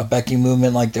a Becky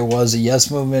movement like there was a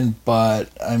Yes movement, but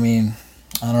I mean,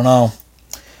 I don't know.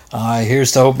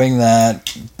 Here's to hoping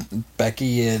that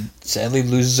Becky sadly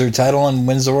loses her title and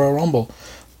wins the Royal Rumble.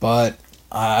 But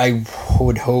I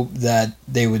would hope that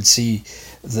they would see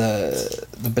the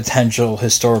potential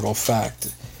historical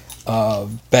fact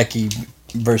of Becky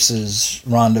versus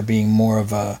Ronda being more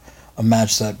of a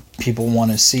match that people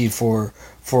want to see for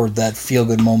that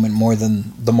feel-good moment more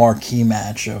than the marquee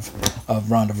match of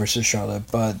Ronda versus Charlotte.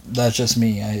 But that's just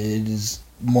me. It is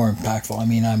more impactful. I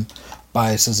mean, I'm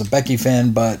biased as a Becky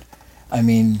fan, but I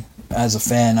mean, as a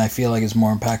fan, I feel like it's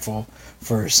more impactful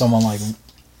for someone like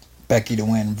Becky to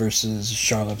win versus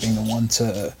Charlotte being the one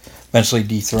to eventually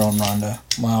dethrone Ronda.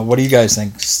 What do you guys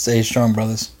think? Stay strong,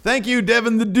 brothers. Thank you,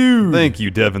 Devin the Dude. Thank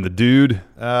you, Devin the Dude.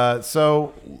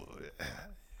 So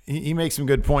he makes some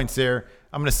good points there.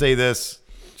 I'm going to say this.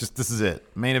 This is it.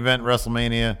 Main event,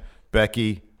 WrestleMania,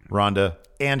 Becky, Ronda,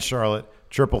 and Charlotte.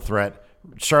 Triple threat.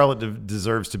 Charlotte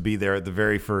deserves to be there at the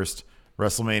very first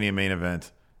WrestleMania main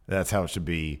event. That's how it should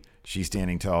be. She's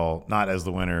standing tall, not as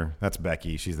the winner. That's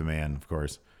Becky. She's the man, of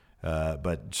course.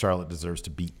 But Charlotte deserves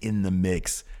to be in the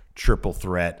mix. Triple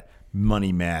threat,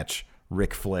 money match,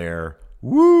 Ric Flair.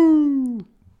 Woo!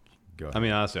 Go ahead. I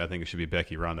mean, honestly, I think it should be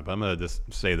Becky Ronda, but I'm going to just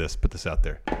say this, put this out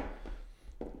there.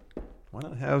 Why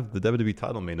not have the WWE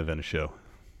title main event a show?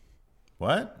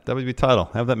 What? WWE title.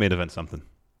 Have that main event something.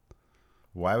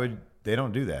 Why would they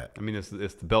don't do that? I mean, it's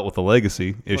the belt with the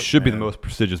legacy. It should be the most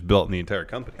prestigious belt in the entire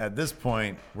company. At this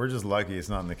point, we're just lucky it's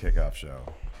not in the kickoff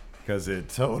show, because it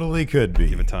totally could be.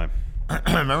 Give it time.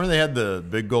 Remember they had the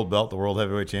big gold belt, the World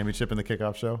Heavyweight Championship in the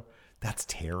kickoff show? That's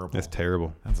terrible. That's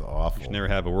terrible. That's awful. You should never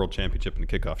have a world championship in the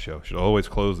kickoff show. Should always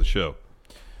close the show.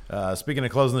 Speaking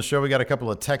of closing the show, we got a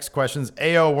couple of text questions.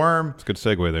 AO Worm. It's a good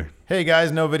segue there. Hey guys,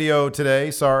 no video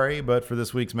today. Sorry, but for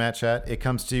this week's Matt Chat, it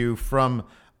comes to you from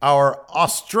our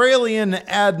Australian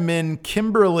admin,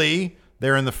 Kimberly.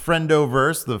 They're in the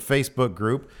Friendoverse, the Facebook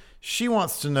group. She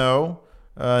wants to know,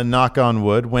 knock on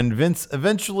wood, when Vince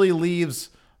eventually leaves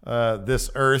this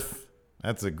earth.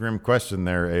 That's a grim question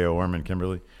there, AO Worm and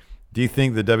Kimberly. Do you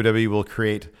think the WWE will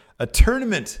create a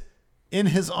tournament in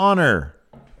his honor?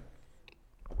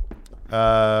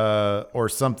 Or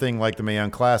something like the Mae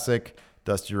Young Classic,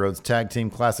 Dusty Rhodes Tag Team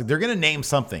Classic. They're going to name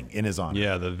something in his honor.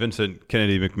 Yeah, the Vincent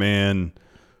Kennedy McMahon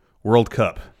World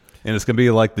Cup. And it's going to be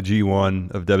like the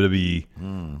G1 of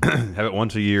WWE. Have it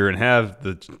once a year and have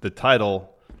the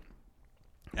title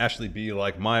actually be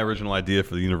like my original idea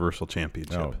for the Universal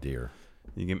Championship. Oh, dear.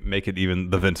 You can make it even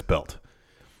the Vince belt.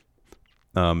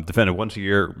 Defended once a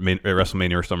year at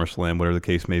WrestleMania or SummerSlam, whatever the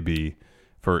case may be,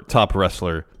 for top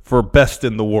wrestler, for best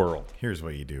in the world. Here's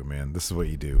what you do, man. This is what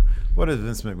you do. What is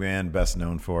Vince McMahon best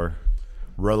known for?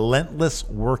 Relentless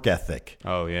work ethic.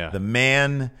 Oh, yeah. The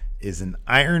man is an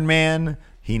Iron Man.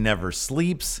 He never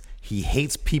sleeps. He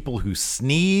hates people who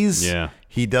sneeze. Yeah.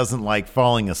 He doesn't like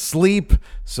falling asleep.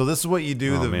 So this is what you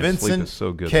do. Oh, the man, Vincent sleep is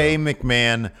so good, K. though.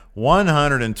 McMahon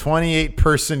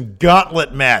 128-person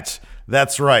gauntlet match.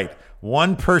 That's right.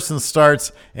 One person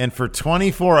starts, and for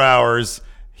 24 hours...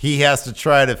 he has to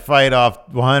try to fight off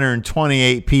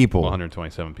 128 people.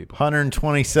 127 people.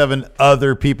 127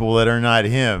 other people that are not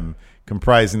him,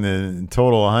 comprising the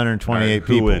total 128 Who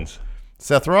people. wins?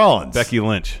 Seth Rollins. Becky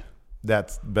Lynch.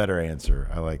 That's a better answer.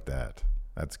 I like that.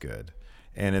 That's good.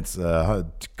 And it's a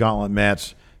gauntlet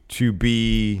match to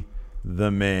be the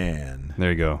man.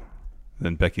 There you go.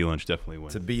 Then Becky Lynch definitely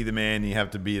wins. To be the man, you have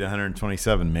to beat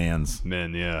 127 mans.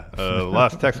 Men, yeah.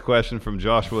 Last text question from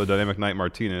Joshua Dynamic Knight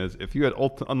Martinez. If you had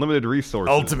unlimited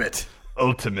resources.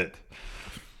 Ultimate.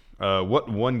 What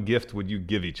one gift would you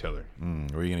give each other?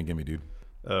 What are you going to give me, dude?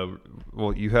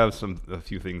 Well, you have a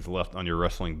few things left on your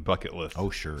wrestling bucket list.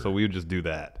 Oh, sure. So we would just do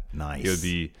that. Nice. It would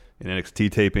be an NXT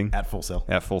taping. At Full Sail.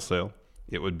 At Full Sail.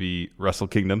 it would be Wrestle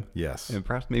Kingdom. Yes. And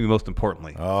perhaps maybe most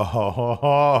importantly,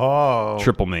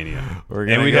 Triple Mania. We're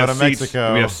going to go to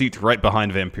Mexico. We have seats right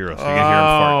behind Vampiro, so you can hear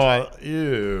him fart.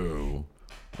 Ew.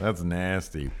 That's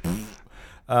nasty.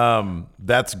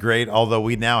 That's great, although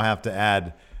we now have to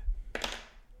add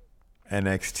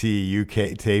NXT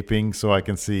UK taping so I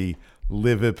can see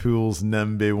Liverpool's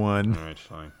number one. All right,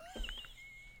 fine.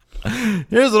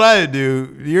 Here's what I would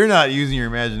do. You're not using your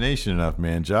imagination enough,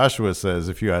 man. Joshua says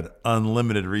if you had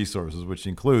unlimited resources, which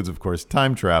includes, of course,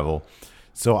 time travel.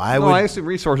 So I assume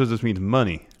resources just means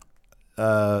money.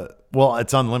 Well,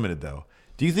 it's unlimited, though.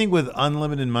 Do you think with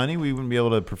unlimited money we wouldn't be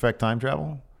able to perfect time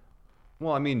travel?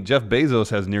 Well, I mean, Jeff Bezos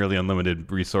has nearly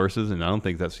unlimited resources, and I don't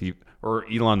think that's or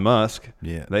Elon Musk.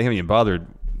 Yeah. They haven't even bothered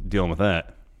dealing with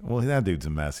that. Well, that dude's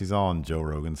a mess. He's all on Joe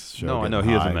Rogan's show. No, I know.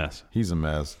 He is a mess. He's a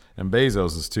mess. And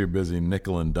Bezos is too busy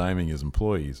nickel and diming his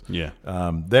employees. Yeah.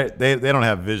 They don't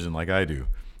have vision like I do.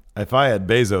 If I had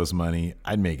Bezos money,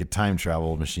 I'd make a time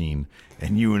travel machine,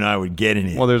 and you and I would get in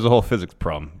it. Well, there's a whole physics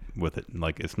problem with it.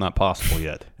 Like, it's not possible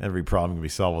yet. Every problem can be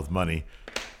solved with money.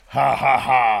 Ha, ha,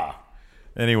 ha.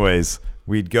 Anyways,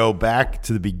 we'd go back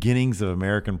to the beginnings of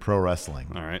American pro wrestling.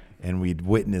 All right. And we'd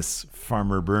witness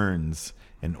Farmer Burns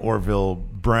and Orville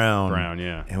Brown.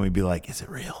 Yeah. And we'd be like, is it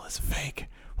real? Is it fake?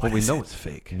 Well, we know it's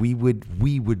fake. We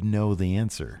would know the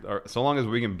answer. So long as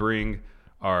we can bring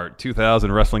our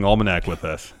 2000 Wrestling Almanac with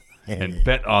us and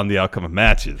bet on the outcome of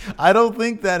matches. I don't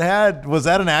think was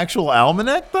that an actual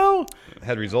almanac, though? It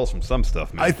had results from some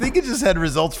stuff, man. I think it just had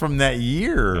results from that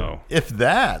year. No. If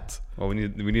that. Well, we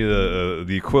need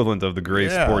the equivalent of the Gray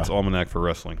Sports Almanac for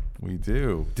wrestling. We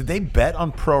do. Did they bet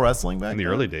on pro wrestling back in the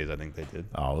early days? I think they did.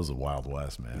 Oh, it was a Wild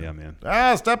West, man. Yeah, man.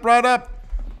 Step right up.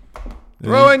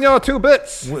 Throw in your 2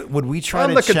 bits. Would we try I'm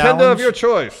to the contender of your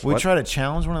choice. Would we try to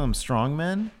challenge one of them strong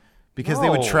men? Because they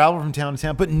would travel from town to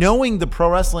town. But knowing the pro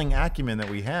wrestling acumen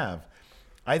that we have,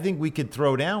 I think we could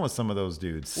throw down with some of those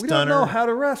dudes. We don't know how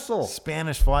to wrestle.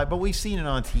 Spanish Fly, but we've seen it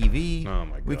on TV. Oh,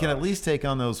 my God. We can at least take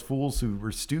on those fools who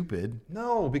were stupid.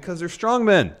 No, because they're strong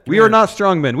men. We are not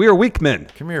strong men. We are weak men.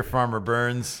 Come here, Farmer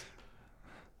Burns.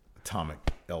 Atomic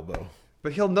elbow.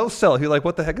 But he'll no-sell. He's like,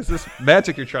 what the heck is this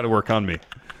magic you're trying to work on me?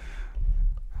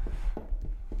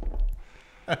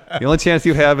 The only chance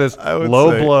you have is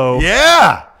low blow.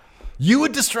 Yeah. You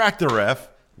would distract the ref.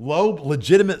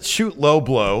 Legitimate shoot low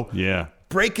blow. Yeah.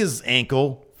 Break his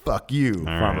ankle. Fuck you,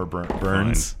 Farmer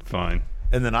Burns. Fine.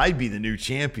 And then I'd be the new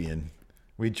champion.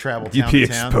 We'd travel town You'd be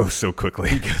to town. exposed so quickly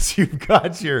because you've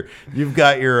got your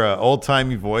old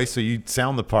timey voice, so you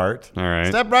sound the part. All right.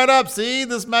 Step right up. See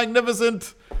this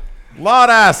magnificent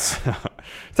Laudass.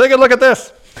 Take a look at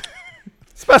this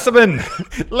specimen.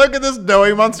 Look at this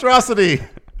doughy monstrosity.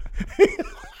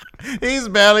 He's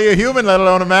barely a human, let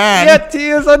alone a man. Yet he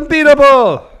is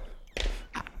unbeatable.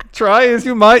 Try as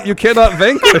you might, you cannot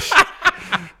vanquish.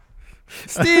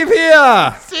 Steve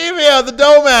here. Steve here, the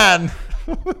dough man.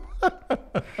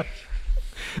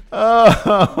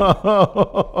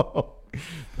 Oh,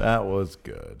 that was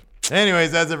good.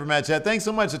 Anyways, that's it for Matt Chat. Thanks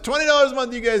so much. $20 a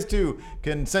month, you guys too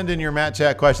can send in your Matt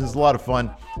Chat questions. It's a lot of fun.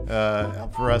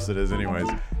 For us, it is, anyways.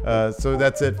 So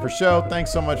that's it for show.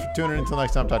 Thanks so much for tuning in. Until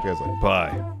next time, talk to you guys later.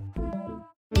 Bye.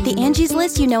 The Angie's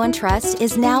List you know and trust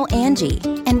is now Angie,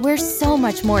 and we're so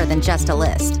much more than just a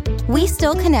list. We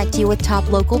still connect you with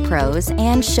top local pros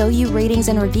and show you ratings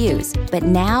and reviews, but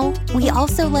now we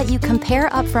also let you compare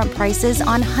upfront prices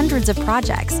on hundreds of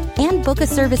projects and book a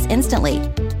service instantly.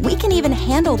 We can even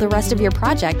handle the rest of your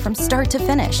project from start to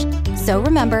finish. So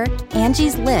remember,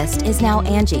 Angie's List is now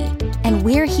Angie, and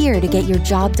we're here to get your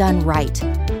job done right.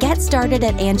 Get started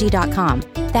at Angie.com.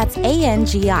 That's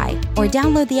ANGI, or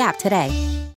download the app today.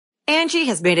 Angie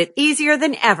has made it easier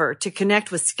than ever to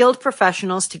connect with skilled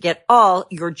professionals to get all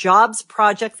your jobs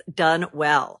projects done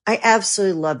well. I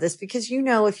absolutely love this because,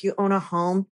 if you own a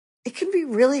home, it can be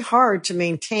really hard to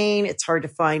maintain. It's hard to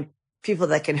find people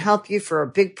that can help you for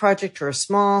a big project or a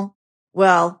small.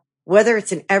 Well, whether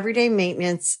it's in everyday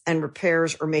maintenance and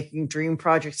repairs or making dream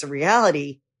projects a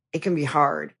reality, it can be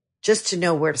hard just to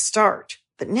know where to start.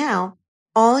 But now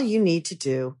all you need to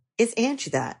do is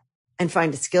Angie that and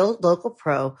find a skilled local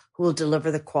pro who will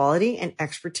deliver the quality and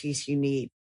expertise you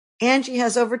need. Angie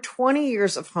has over 20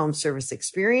 years of home service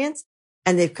experience,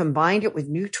 and they've combined it with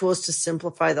new tools to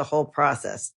simplify the whole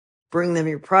process. Bring them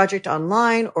your project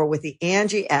online or with the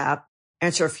Angie app,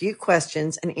 answer a few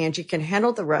questions, and Angie can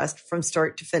handle the rest from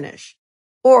start to finish.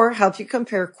 Or help you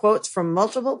compare quotes from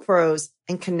multiple pros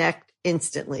and connect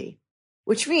instantly,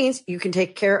 which means you can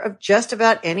take care of just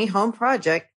about any home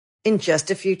project in just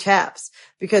a few taps.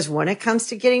 Because when it comes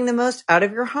to getting the most out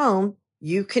of your home,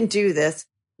 you can do this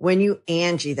when you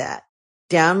Angie that.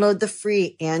 Download the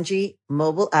free Angie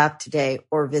mobile app today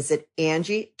or visit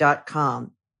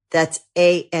Angie.com. That's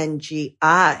ANGI.com.